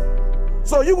me.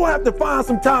 So you're going to have to find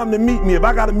some time to meet me. If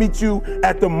I got to meet you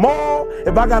at the mall,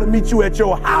 if I got to meet you at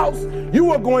your house,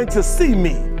 you are going to see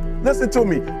me. Listen to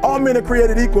me. All men are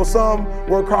created equal. Some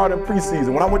work hard in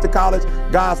preseason. When I went to college,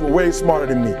 guys were way smarter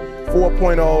than me.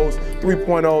 4.0s,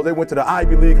 3.0s. They went to the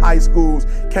Ivy League high schools,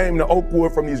 came to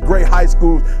Oakwood from these great high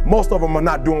schools. Most of them are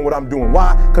not doing what I'm doing.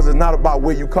 Why? Because it's not about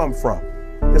where you come from.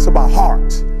 It's about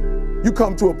heart. You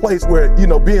come to a place where,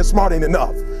 being smart ain't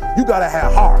enough. You got to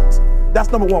have heart.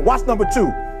 That's number one. Watch number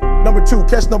two. Number two,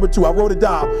 catch number two. I wrote it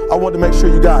down. I wanted to make sure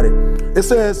you got it. It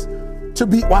says to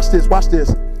be, watch this.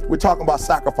 We're talking about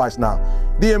sacrifice now.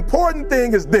 The important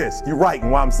thing is this. You're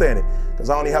writing while I'm saying it, because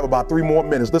I only have about 3 more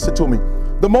minutes. Listen to me.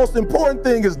 The most important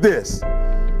thing is this: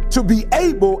 to be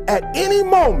able at any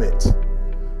moment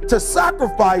to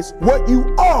sacrifice what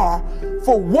you are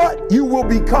for what you will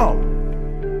become.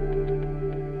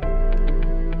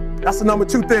 That's the number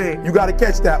 2 thing. You got to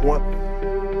catch that one.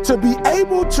 To be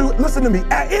able to, listen to me,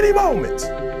 at any moment.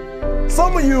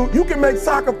 Some of you can make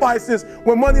sacrifices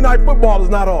when Monday Night Football is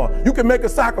not on. You can make a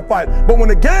sacrifice. But when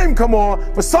the game come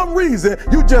on, for some reason,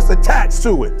 you just attach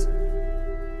to it.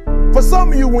 For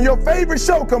some of you, when your favorite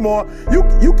show come on,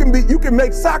 you can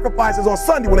make sacrifices on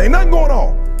Sunday when ain't nothing going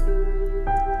on.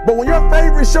 But when your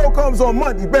favorite show comes on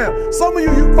Monday, bam, some of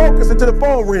you focus until the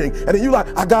phone ring, and then you like,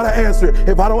 I gotta answer it.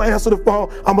 If I don't answer the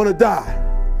phone, I'm gonna die.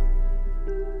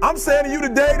 I'm saying to you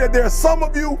today that there are some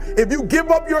of you, if you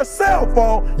give up your cell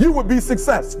phone, you would be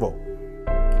successful.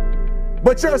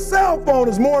 But your cell phone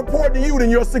is more important to you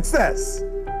than your success.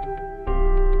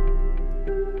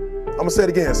 I'm gonna say it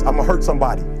again. I'm gonna hurt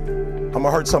somebody.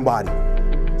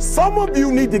 Some of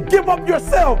you need to give up your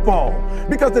cell phone,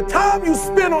 because the time you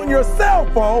spend on your cell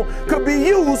phone could be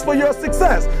used for your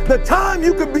success. The time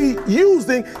you could be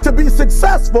using to be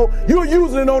successful, you're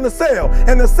using it on the cell.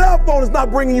 And the cell phone is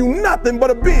not bringing you nothing but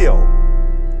a bill.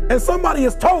 And somebody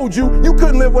has told you you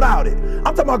couldn't live without it.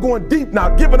 I'm talking about going deep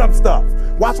now, giving up stuff.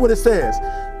 Watch what it says.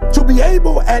 To be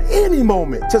able at any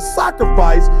moment to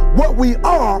sacrifice what we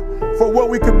are for what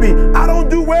we could be. I don't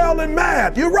do well in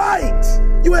math. You're right.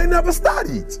 You ain't never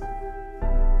studied.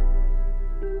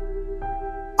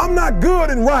 I'm not good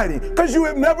in writing because you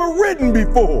have never written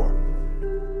before.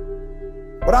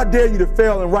 But I dare you to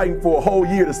fail in writing for a whole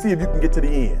year to see if you can get to the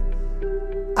end.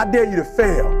 I dare you to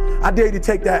fail. I dare you to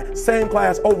take that same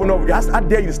class over and over again. I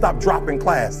dare you to stop dropping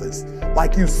classes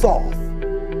like you soft.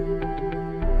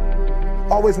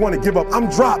 Always want to give up. I'm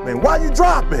dropping. Why are you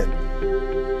dropping?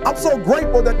 I'm so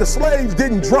grateful that the slaves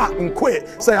didn't drop and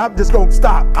quit. Say, I'm just going to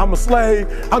stop. I'm a slave.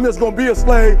 I'm just going to be a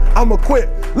slave. I'm going to quit.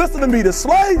 Listen to me. The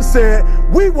slaves said,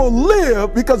 we will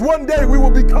live because one day we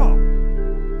will become.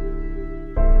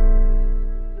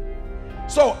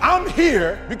 So I'm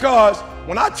here because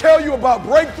when I tell you about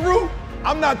breakthrough,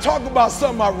 I'm not talking about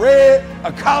something I read,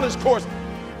 a college course.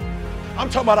 I'm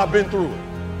talking about I've been through it.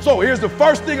 So here's the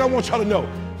first thing I want y'all to know.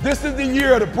 This is the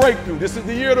year of the breakthrough. This is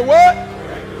the year of the what?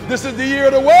 Breakthrough. This is the year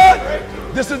of the what?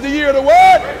 Breakthrough. This is the year of the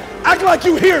what? Breakthrough. Act like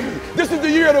you hear me. This is the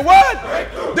year of the what?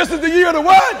 Breakthrough. This is the year of the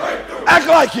what? Breakthrough. Act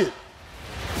like it.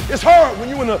 It's hard when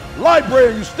you're in the library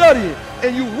and you studying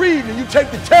and you read and you take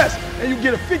the test and you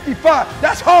get a 55.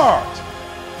 That's hard.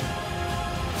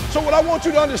 So what I want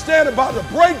you to understand about the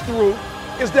breakthrough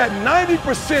is that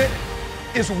 90%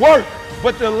 is work,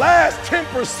 but the last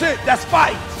 10%, that's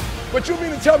fight. But you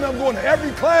mean to tell me I'm going to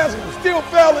every class and I'm still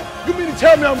failing? You mean to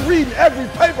tell me I'm reading every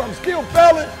paper, I'm still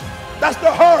failing? That's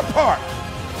the hard part.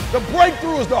 The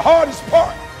breakthrough is the hardest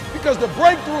part, because the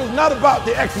breakthrough is not about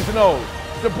the X's and O's.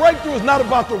 The breakthrough is not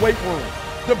about the weight room.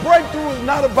 The breakthrough is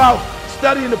not about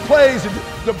studying the plays,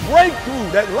 the breakthrough,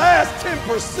 that last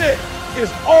 10%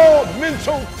 is all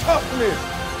mental toughness.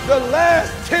 The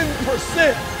last 10%,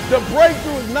 the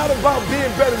breakthrough is not about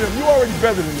being better than them. You're already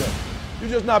better than them. You're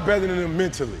just not better than them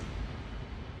mentally.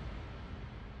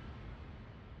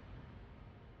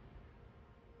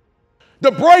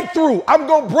 The breakthrough, I'm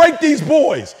going to break these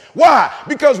boys. Why?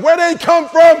 Because where they come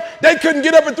from, they couldn't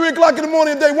get up at 3 o'clock in the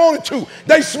morning if they wanted to.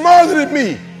 They smarter than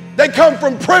me. They come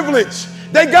from privilege.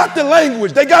 They got the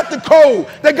language. They got the code.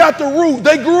 They got the rules.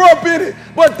 They grew up in it.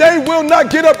 But they will not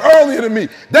get up earlier than me.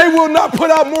 They will not put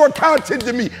out more content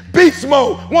than me. Beast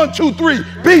mode. 1, 2, 3.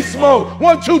 Beast mode.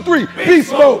 1, 2, 3.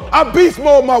 Beast mode. I beast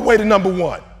mode my way to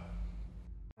 #1.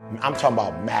 I'm talking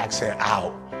about maxing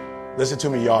out. Listen to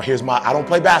me, y'all. I don't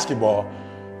play basketball,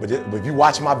 but if you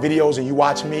watch my videos and you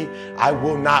watch me, I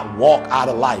will not walk out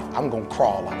of life. I'm going to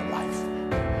crawl out of life.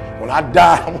 When I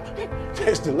die,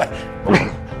 there's the life.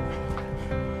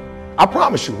 I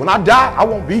promise you, when I die, I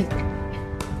won't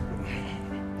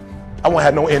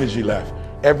have no energy left.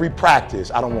 Every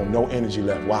practice, I don't want no energy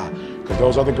left. Why? Because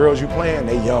those other girls you playing,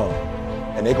 they young.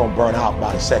 And they're going to burn out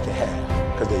by the second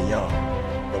half because they're young.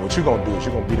 And what you're going to do is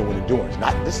you're going to beat them when they're doing it.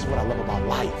 This is what I love about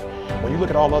life. When you look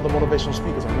at all the other motivational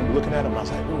speakers, I remember looking at them and I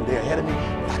was like, ooh, they're ahead of me,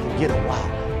 but I can get them. Why?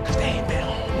 Because they ain't been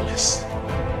homeless.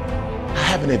 I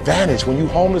have an advantage when you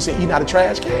homeless and eating out of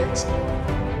trash cans.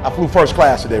 I flew first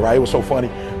class today, right? It was so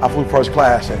funny. I flew first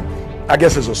class, and I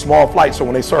guess it's a small flight, so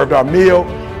when they served our meal,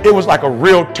 it was like a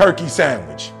real turkey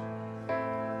sandwich.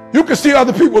 You could see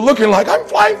other people looking like, I'm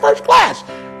flying first class.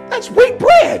 That's wheat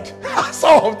bread. I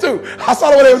saw them too. I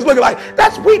saw the way they was looking like,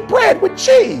 that's wheat bread with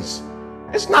cheese.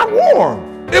 It's not warm.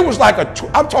 It was like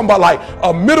I'm talking about like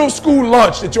a middle school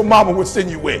lunch that your mama would send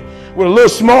you with a little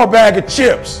small bag of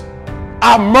chips.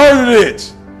 I murdered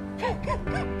it.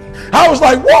 I was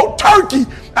like, whoa, turkey.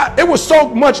 It was so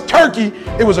much turkey,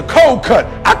 it was a cold cut.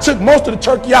 I took most of the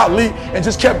turkey out, Lee, and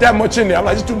just kept that much in there. I'm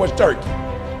like, it's too much turkey.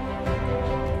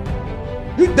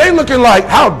 They looking like,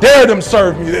 how dare them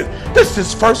serve me this? This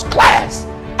is first class.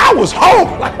 I was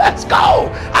home, like, let's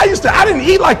go. I didn't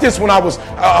eat like this when I was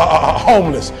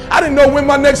homeless. I didn't know when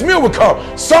my next meal would come.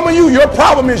 Some of you, your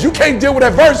problem is you can't deal with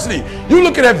adversity. You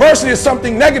look at adversity as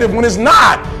something negative when it's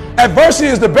not. Adversity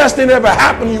is the best thing that ever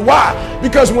happened to you. Why?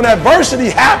 Because when adversity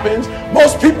happens,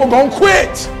 most people gonna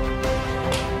quit.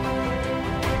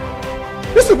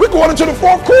 Listen, we're going into the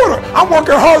 4th quarter. I'm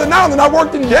working harder now than I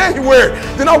worked in January,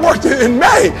 than I worked in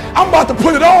May. I'm about to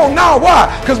put it on now. Why?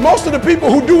 Because most of the people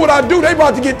who do what I do, they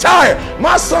about to get tired.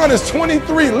 My son is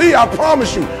 23. Lee, I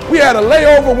promise you, we had a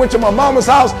layover, went to my mama's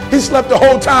house. He slept the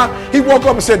whole time. He woke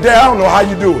up and said, Dad, I don't know how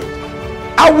you do it.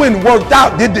 I went and worked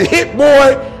out, did the hit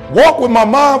boy, walked with my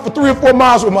mom for 3 or 4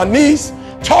 miles with my niece,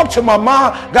 talked to my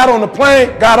mom, got on the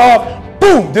plane, got off,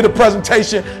 boom, did a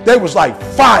presentation. They was like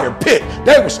fire pit.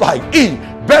 They was like,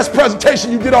 best presentation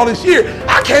you did all this year.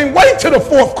 I can't wait till the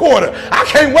 4th quarter. I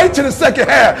can't wait till the 2nd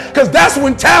half, because that's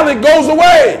when talent goes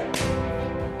away.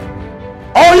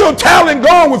 All your talent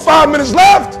gone with 5 minutes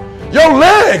left. Your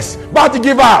legs about to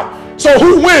give out. So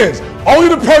who wins? Only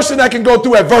the person that can go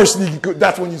through adversity,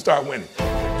 that's when you start winning.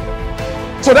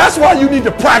 So that's why you need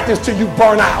to practice till you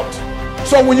burn out.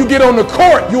 So when you get on the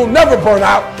court, you'll never burn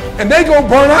out, and they gonna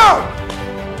burn out.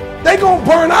 They gonna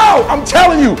burn out. I'm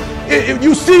telling you,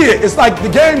 you see it. It's like the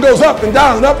game goes up and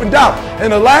down and up and down.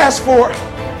 And the last 4,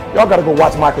 y'all gotta go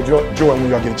watch Michael Jordan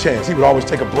when y'all get a chance. He would always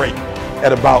take a break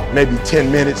at about maybe 10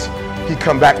 minutes. He'd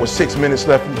come back with 6 minutes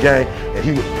left in the game, and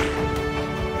he would.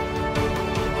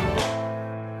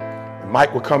 And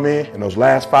Mike would come in those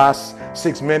last 5,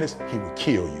 6 minutes, he would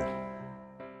kill you.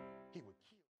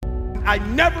 I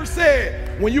never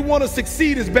said when you want to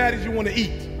succeed as bad as you want to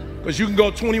eat, because you can go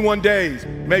 21 days,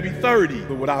 maybe 30,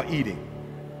 but without eating.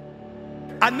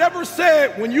 I never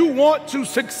said when you want to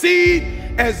succeed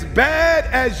as bad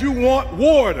as you want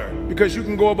water, because you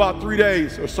can go about 3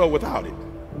 days or so without it.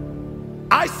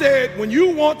 I said when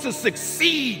you want to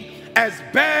succeed as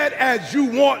bad as you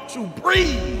want to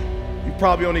breathe, you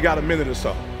probably only got a minute or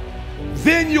so.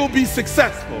 Then you'll be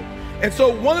successful. And so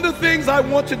one of the things I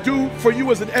want to do for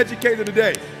you as an educator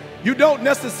today, you don't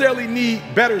necessarily need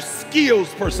better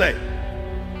skills per se.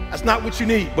 That's not what you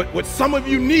need. But what some of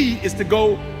you need is to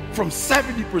go from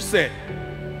 70%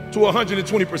 to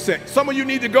 120%. Some of you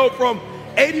need to go from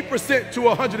 80% to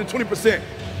 120%.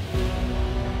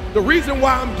 The reason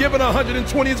why I'm giving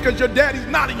 120 is because your daddy's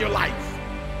not in your life.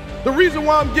 The reason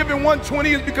why I'm giving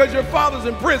 120 is because your father's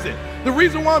in prison. The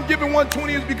reason why I'm giving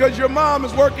 120 is because your mom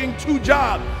is working 2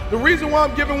 jobs. The reason why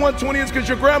I'm giving 120 is because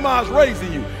your grandma is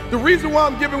raising you. The reason why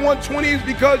I'm giving 120 is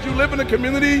because you live in a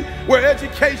community where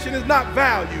education is not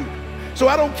valued. So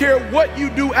I don't care what you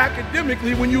do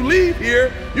academically, when you leave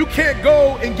here, you can't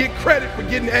go and get credit for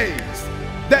getting A's.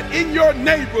 That in your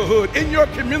neighborhood, in your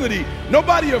community,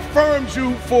 nobody affirms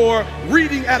you for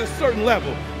reading at a certain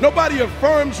level. Nobody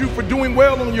affirms you for doing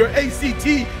well on your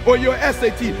ACT or your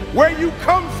SAT. Where you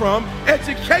come from,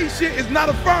 education is not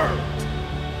affirmed.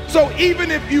 So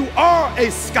even if you are a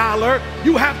scholar,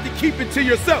 you have to keep it to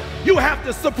yourself. You have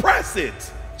to suppress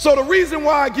it. So the reason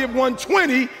why I give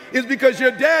 120 is because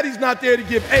your daddy's not there to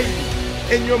give 80,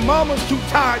 and your mama's too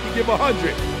tired to give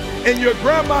 100, and your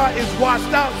grandma is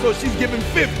washed out, so she's giving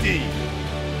 50.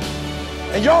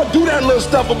 And y'all do that little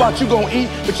stuff about you gonna eat,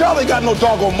 but y'all ain't got no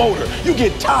doggone motor. You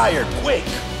get tired quick.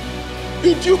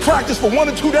 You practice for 1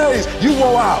 or 2 days, you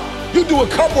wore out. You do a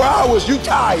couple hours, you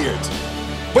tired.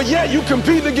 But yet you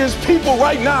compete against people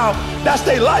right now, that's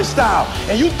their lifestyle.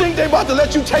 And you think they about to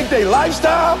let you take their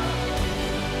lifestyle?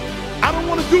 I don't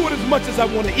want to do it as much as I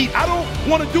want to eat. I don't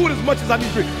want to do it as much as I need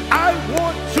to breathe. I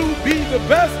want to be the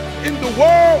best in the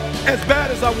world as bad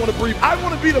as I want to breathe. I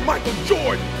want to be the Michael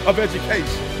Jordan of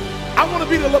education. I want to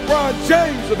be the LeBron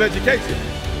James of education.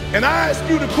 And I ask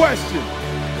you the question.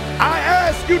 I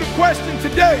ask you the question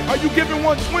today, are you giving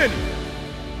 120?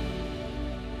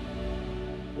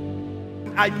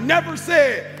 I never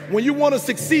said when you want to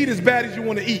succeed as bad as you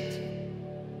want to eat.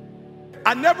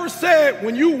 I never said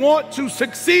when you want to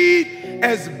succeed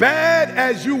as bad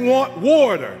as you want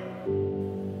water.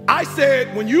 I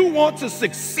said when you want to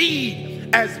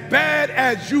succeed as bad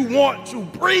as you want to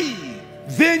breathe,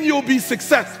 then you'll be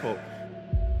successful.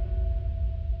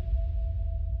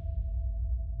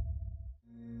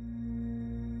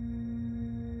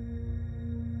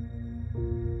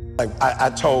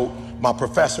 I told my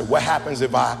professor, what happens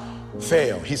if I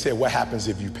fail? He said, what happens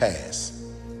if you pass?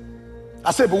 I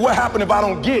said, but what happens if I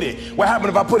don't get it? What happens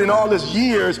if I put in all these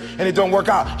years and it don't work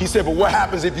out? He said, but what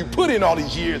happens if you put in all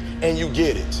these years and you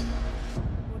get it?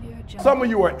 Some of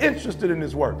you are interested in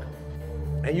this work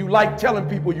and you like telling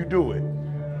people you do it.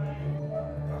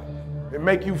 It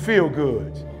make you feel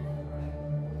good.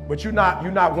 But you're not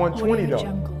 120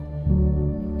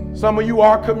 though. Some of you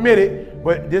are committed,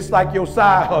 but this like your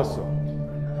side hustle.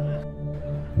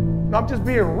 I'm just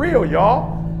being real,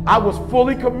 y'all. I was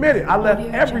fully committed. I left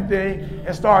everything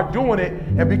and started doing it.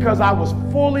 And because I was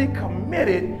fully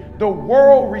committed, the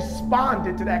world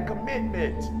responded to that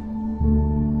commitment.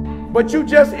 But you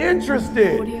just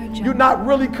interested. You're not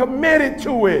really committed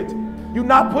to it. You're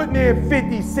not putting in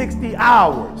 50, 60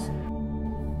 hours.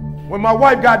 When my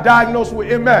wife got diagnosed with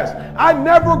MS, I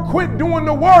never quit doing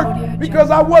the work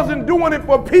because I wasn't doing it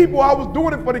for people. I was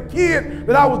doing it for the kids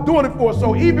that I was doing it for.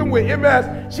 So even with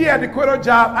MS, she had to quit her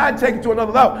job. I had to take it to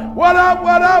another level. What up,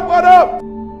 what up, what up?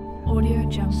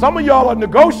 Some of y'all are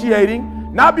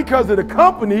negotiating, not because of the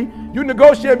company. You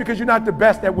negotiate because you're not the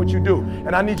best at what you do.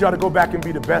 And I need y'all to go back and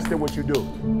be the best at what you do.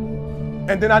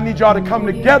 And then I need y'all to come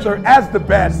together as the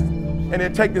best and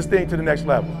then take this thing to the next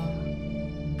level.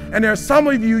 And there are some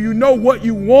of you, you know what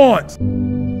you want.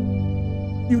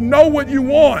 You know what you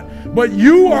want, but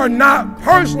you are not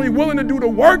personally willing to do the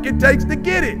work it takes to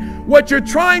get it. What you're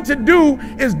trying to do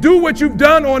is do what you've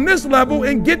done on this level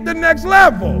and get the next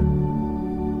level.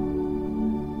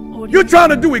 You're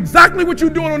trying to do exactly what you're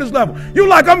doing on this level. You're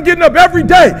like, I'm getting up every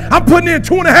day. I'm putting in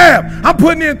 2.5. I'm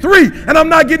putting in 3, and I'm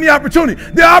not getting the opportunity.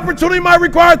 The opportunity might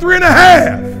require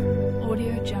 3.5.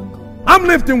 I'm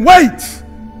lifting weights.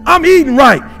 I'm eating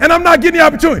right, and I'm not getting the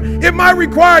opportunity. It might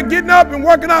require getting up and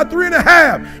working out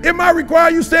 3.5. It might require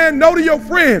you saying no to your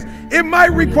friends. It might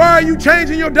require you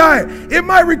changing your diet. It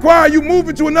might require you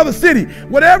moving to another city.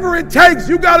 Whatever it takes,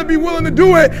 you got to be willing to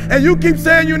do it, and you keep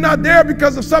saying you're not there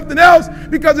because of something else,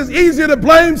 because it's easier to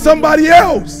blame somebody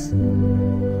else.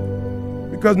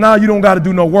 Because now you don't got to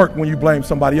do no work when you blame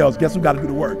somebody else. Guess who got to do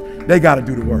the work? They got to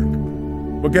do the work.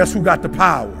 But guess who got the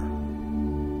power?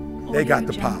 They got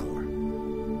the power.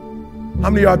 How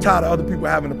many of y'all tired of other people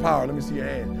having the power? Let me see your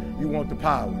hand. You want the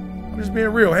power. I'm just being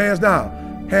real. Hands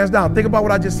down. Hands down. Think about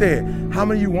what I just said. How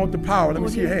many of you want the power? Let me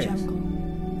see your hands.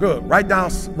 Good. Write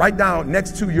down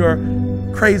next to your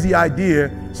crazy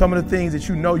idea some of the things that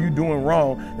you know you're doing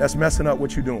wrong that's messing up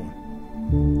what you're doing.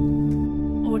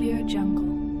 Audio Jungle.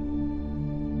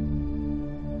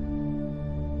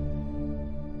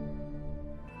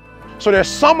 So there's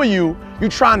some of you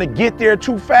trying to get there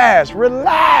too fast.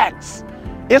 Relax.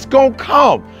 It's gonna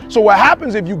come. So what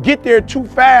happens if you get there too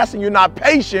fast and you're not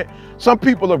patient? Some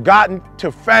people have gotten to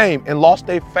fame and lost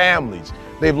their families.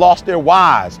 They've lost their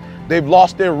wives. They've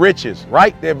lost their riches,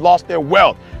 right? They've lost their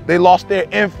wealth. They lost their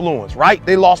influence, right?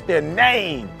 They lost their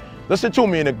name. Listen to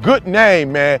me, in a good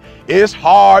name, man, it's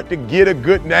hard to get a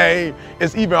good name.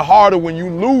 It's even harder when you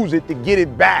lose it to get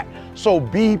it back. So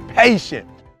be patient.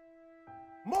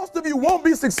 Most of you won't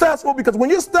be successful because when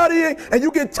you're studying and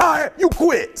you get tired, you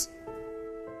quit.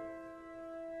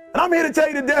 And I'm here to tell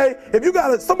you today, if you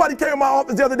got somebody came in my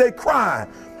office the other day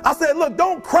crying. I said, look,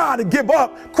 don't cry to give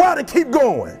up, cry to keep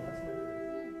going.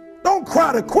 Don't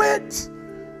cry to quit.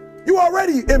 You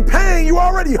already in pain, you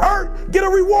already hurt, get a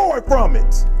reward from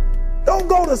it. Don't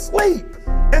go to sleep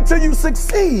until you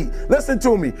succeed. Listen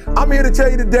to me. I'm here to tell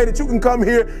you today that you can come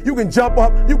here, you can jump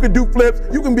up, you can do flips,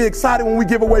 you can be excited when we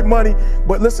give away money.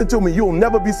 But listen to me, you'll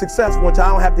never be successful until I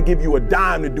don't have to give you a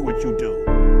dime to do what you do.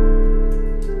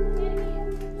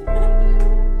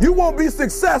 You won't be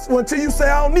successful until you say,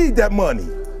 I don't need that money,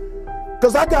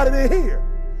 because I got it in here.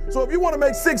 So if you want to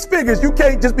make 6 figures, you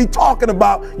can't just be talking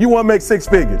about you want to make 6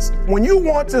 figures. When you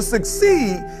want to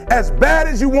succeed as bad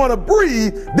as you want to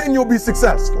breathe, then you'll be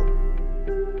successful.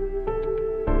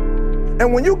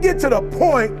 And when you get to the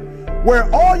point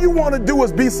where all you want to do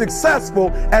is be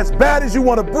successful as bad as you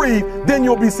want to breathe, then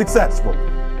you'll be successful.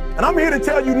 And I'm here to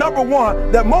tell you, number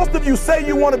one, that most of you say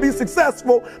you want to be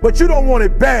successful, but you don't want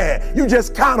it bad. You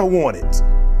just kind of want it.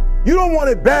 You don't want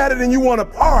it badder than you want to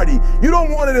party. You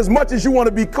don't want it as much as you want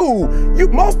to be cool.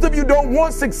 Most of you don't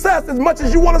want success as much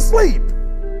as you want to sleep.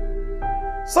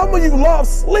 Some of you love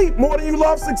sleep more than you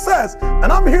love success. And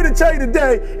I'm here to tell you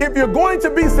today, if you're going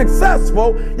to be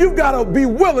successful, you've got to be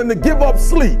willing to give up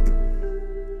sleep.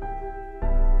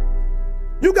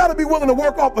 You got to be willing to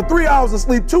work off for 3 hours of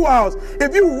sleep, 2 hours.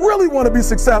 If you really want to be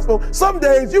successful, some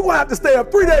days you're going to have to stay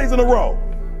up 3 days in a row.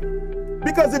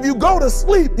 Because if you go to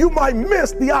sleep, you might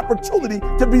miss the opportunity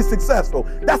to be successful.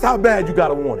 That's how bad you got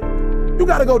to want it. You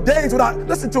got to go days without,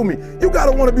 listen to me, you got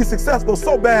to want to be successful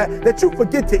so bad that you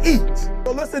forget to eat.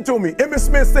 So listen to me. Emmett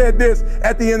Smith said this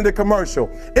at the end of the commercial.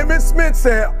 Emmett Smith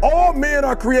said, all men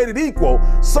are created equal.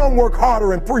 Some work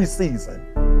harder in preseason.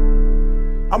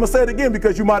 I'm going to say it again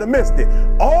because you might have missed it.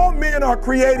 All men are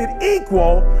created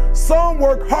equal. Some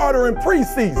work harder in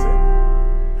preseason.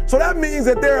 So that means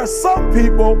that there are some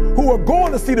people who are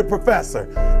going to see the professor,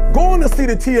 going to see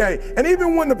the TA. And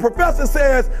even when the professor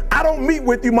says, I don't meet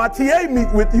with you, my TA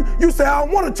meets with you, you say, I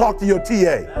don't want to talk to your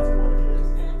TA.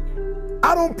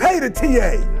 I don't pay the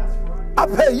TA. I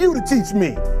pay you to teach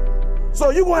me.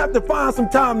 So you're going to have to find some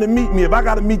time to meet me. If I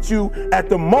got to meet you at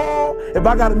the mall, if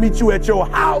I got to meet you at your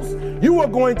house, you are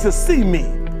going to see me.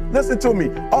 Listen to me.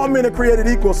 All men are created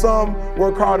equal. Some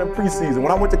work hard in preseason.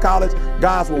 When I went to college,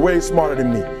 guys were way smarter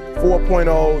than me.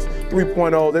 4.0s,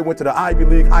 3.0s. They went to the Ivy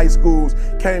League high schools,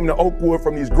 came to Oakwood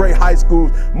from these great high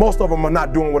schools. Most of them are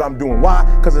not doing what I'm doing. Why?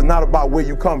 Because it's not about where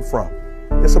you come from.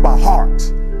 It's about heart.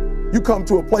 You come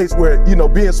to a place where, you know,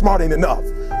 being smart ain't enough.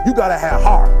 You got to have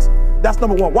heart. That's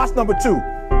number one. Watch number two.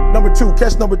 Number two,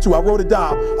 catch number two. I wrote it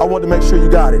down. I wanted to make sure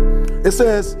you got it. It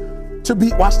says to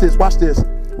be, watch this, watch this.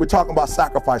 We're talking about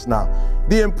sacrifice now.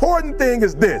 The important thing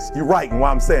is this. You're writing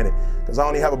while I'm saying it, because I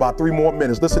only have about 3 more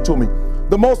minutes. Listen to me.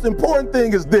 The most important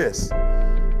thing is this: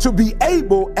 to be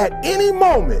able at any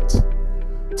moment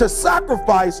to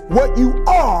sacrifice what you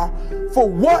are for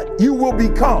what you will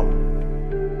become.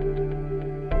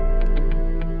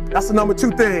 That's the number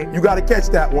 2 thing. You got to catch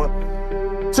that one.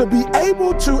 To be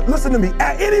able to, listen to me,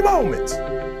 at any moment.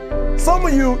 Some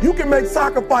of you, you can make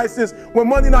sacrifices when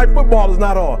Monday Night Football is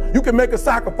not on. You can make a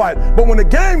sacrifice. But when the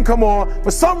game come on,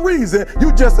 for some reason,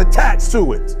 you just attach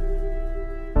to it.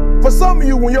 For some of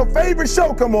you, when your favorite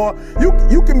show come on,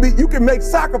 you can make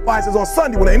sacrifices on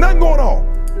Sunday when ain't nothing going on.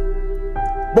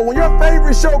 But when your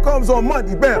favorite show comes on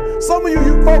Monday, bam, some of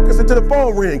you focus until the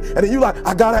phone ring, and then you like,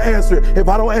 I gotta answer it. If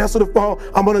I don't answer the phone,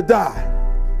 I'm gonna die.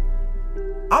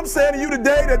 I'm saying to you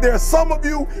today that there are some of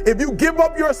you, if you give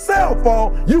up your cell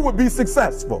phone, you would be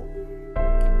successful.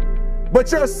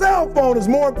 But your cell phone is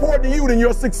more important to you than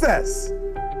your success.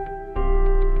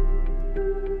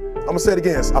 I'm gonna say it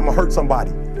again. I'm gonna hurt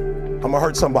somebody. I'm gonna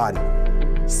hurt somebody.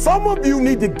 Some of you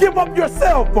need to give up your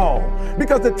cell phone,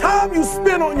 because the time you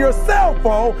spend on your cell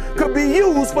phone could be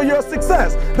used for your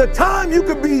success. The time you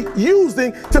could be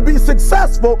using to be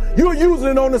successful, you're using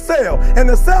it on the cell. And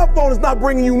the cell phone is not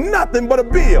bringing you nothing but a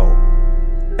bill.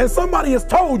 And somebody has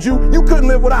told you you couldn't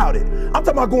live without it. I'm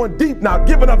talking about going deep now,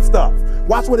 giving up stuff.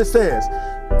 Watch what it says.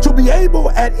 To be able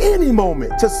at any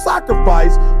moment to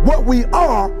sacrifice what we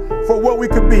are for what we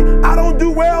could be. I don't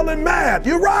do well in math.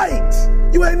 You're right.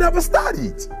 You ain't never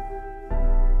studied.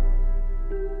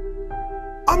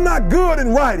 I'm not good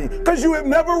in writing because you have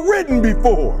never written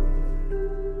before.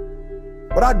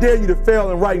 But I dare you to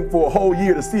fail in writing for a whole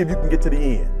year to see if you can get to the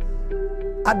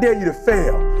end. I dare you to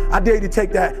fail. I dare you to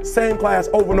take that same class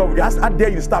over and over again. I dare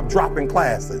you to stop dropping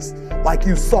classes like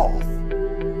you soft.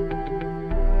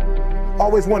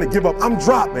 Always want to give up. I'm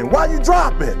dropping. Why are you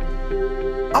dropping?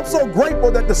 I'm so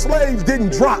grateful that the slaves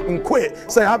didn't drop and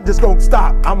quit. Say, I'm just going to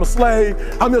stop. I'm a slave.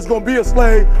 I'm just going to be a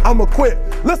slave. I'm going to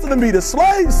quit. Listen to me. The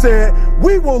slaves said,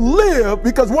 we will live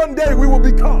because one day we will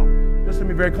become. Listen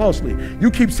to me very closely.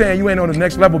 You keep saying you ain't on the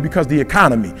next level because of the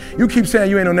economy. You keep saying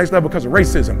you ain't on the next level because of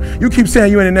racism. You keep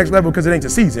saying you ain't on the next level because it ain't the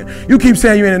season. You keep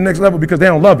saying you ain't on the next level because they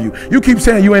don't love you. You keep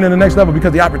saying you ain't on the next level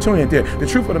because the opportunity ain't there. The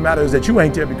truth of the matter is that you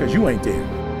ain't there because you ain't there.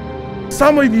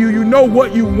 Some of you, you know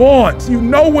what you want. You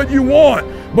know what you want,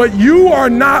 but you are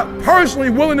not personally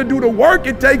willing to do the work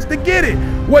it takes to get it.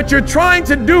 What you're trying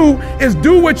to do is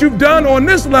do what you've done on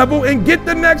this level and get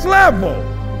the next level.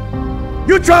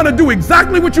 You're trying to do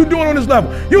exactly what you're doing on this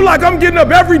level. You're like, I'm getting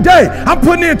up every day. I'm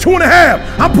putting in 2.5.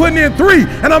 I'm putting in 3,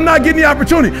 and I'm not getting the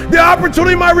opportunity. The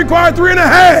opportunity might require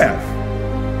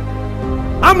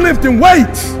 3.5. I'm lifting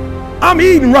weights. I'm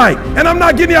eating right, and I'm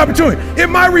not getting the opportunity. It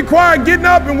might require getting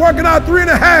up and working out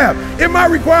 3.5. It might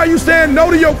require you saying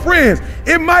no to your friends.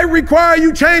 It might require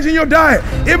you changing your diet.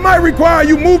 It might require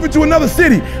you moving to another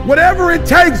city. Whatever it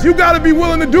takes, you got to be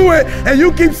willing to do it. And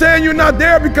you keep saying you're not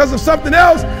there because of something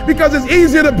else, because it's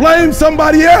easier to blame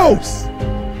somebody else.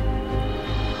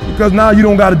 Because now you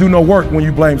don't got to do no work when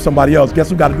you blame somebody else. Guess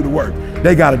who got to do the work?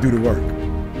 They got to do the work.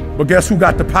 But guess who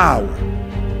got the power?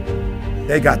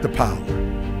 They got the power.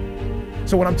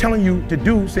 So what I'm telling you to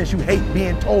do, since you hate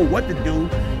being told what to do,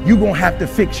 you're going to have to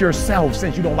fix yourself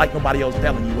since you don't like nobody else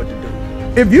telling you what to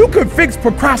do. If you could fix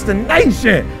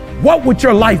procrastination, what would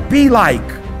your life be like?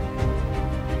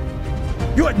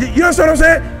 You understand what I'm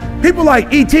saying? People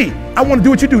like, E.T., I want to do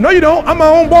what you do. No, you don't. I'm my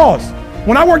own boss.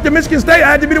 When I worked at Michigan State,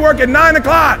 I had to be to work at 9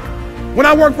 o'clock. When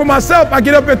I work for myself, I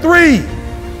get up at 3.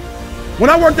 When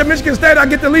I worked at Michigan State, I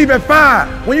get to leave at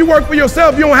 5. When you work for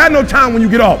yourself, you don't have no time when you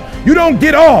get off. You don't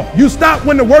get off. You stop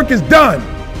when the work is done.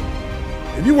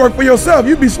 If you work for yourself,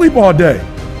 you'd be asleep all day.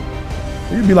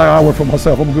 You'd be like, I work for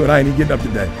myself. I'm good. I ain't even getting up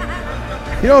today.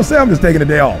 You know what I'm saying? I'm just taking a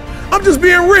day off. I'm just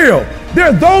being real. There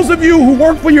are those of you who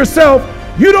work for yourself,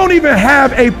 you don't even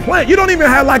have a plan. You don't even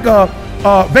have like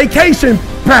a vacation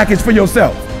package for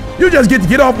yourself. You just get to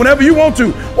get off whenever you want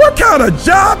to. What kind of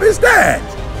job is that?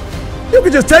 You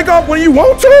can just take off when you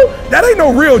want to? That ain't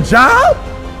no real job.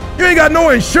 You ain't got no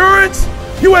insurance.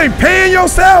 You ain't paying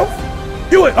yourself.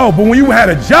 But when you had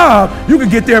a job, you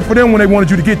could get there for them when they wanted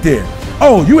you to get there.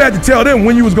 Oh, you had to tell them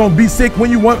when you was gonna be sick, when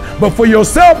you want, but for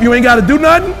yourself, you ain't gotta do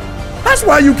nothing. That's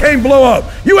why you can't blow up.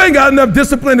 You ain't got enough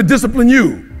discipline to discipline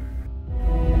you.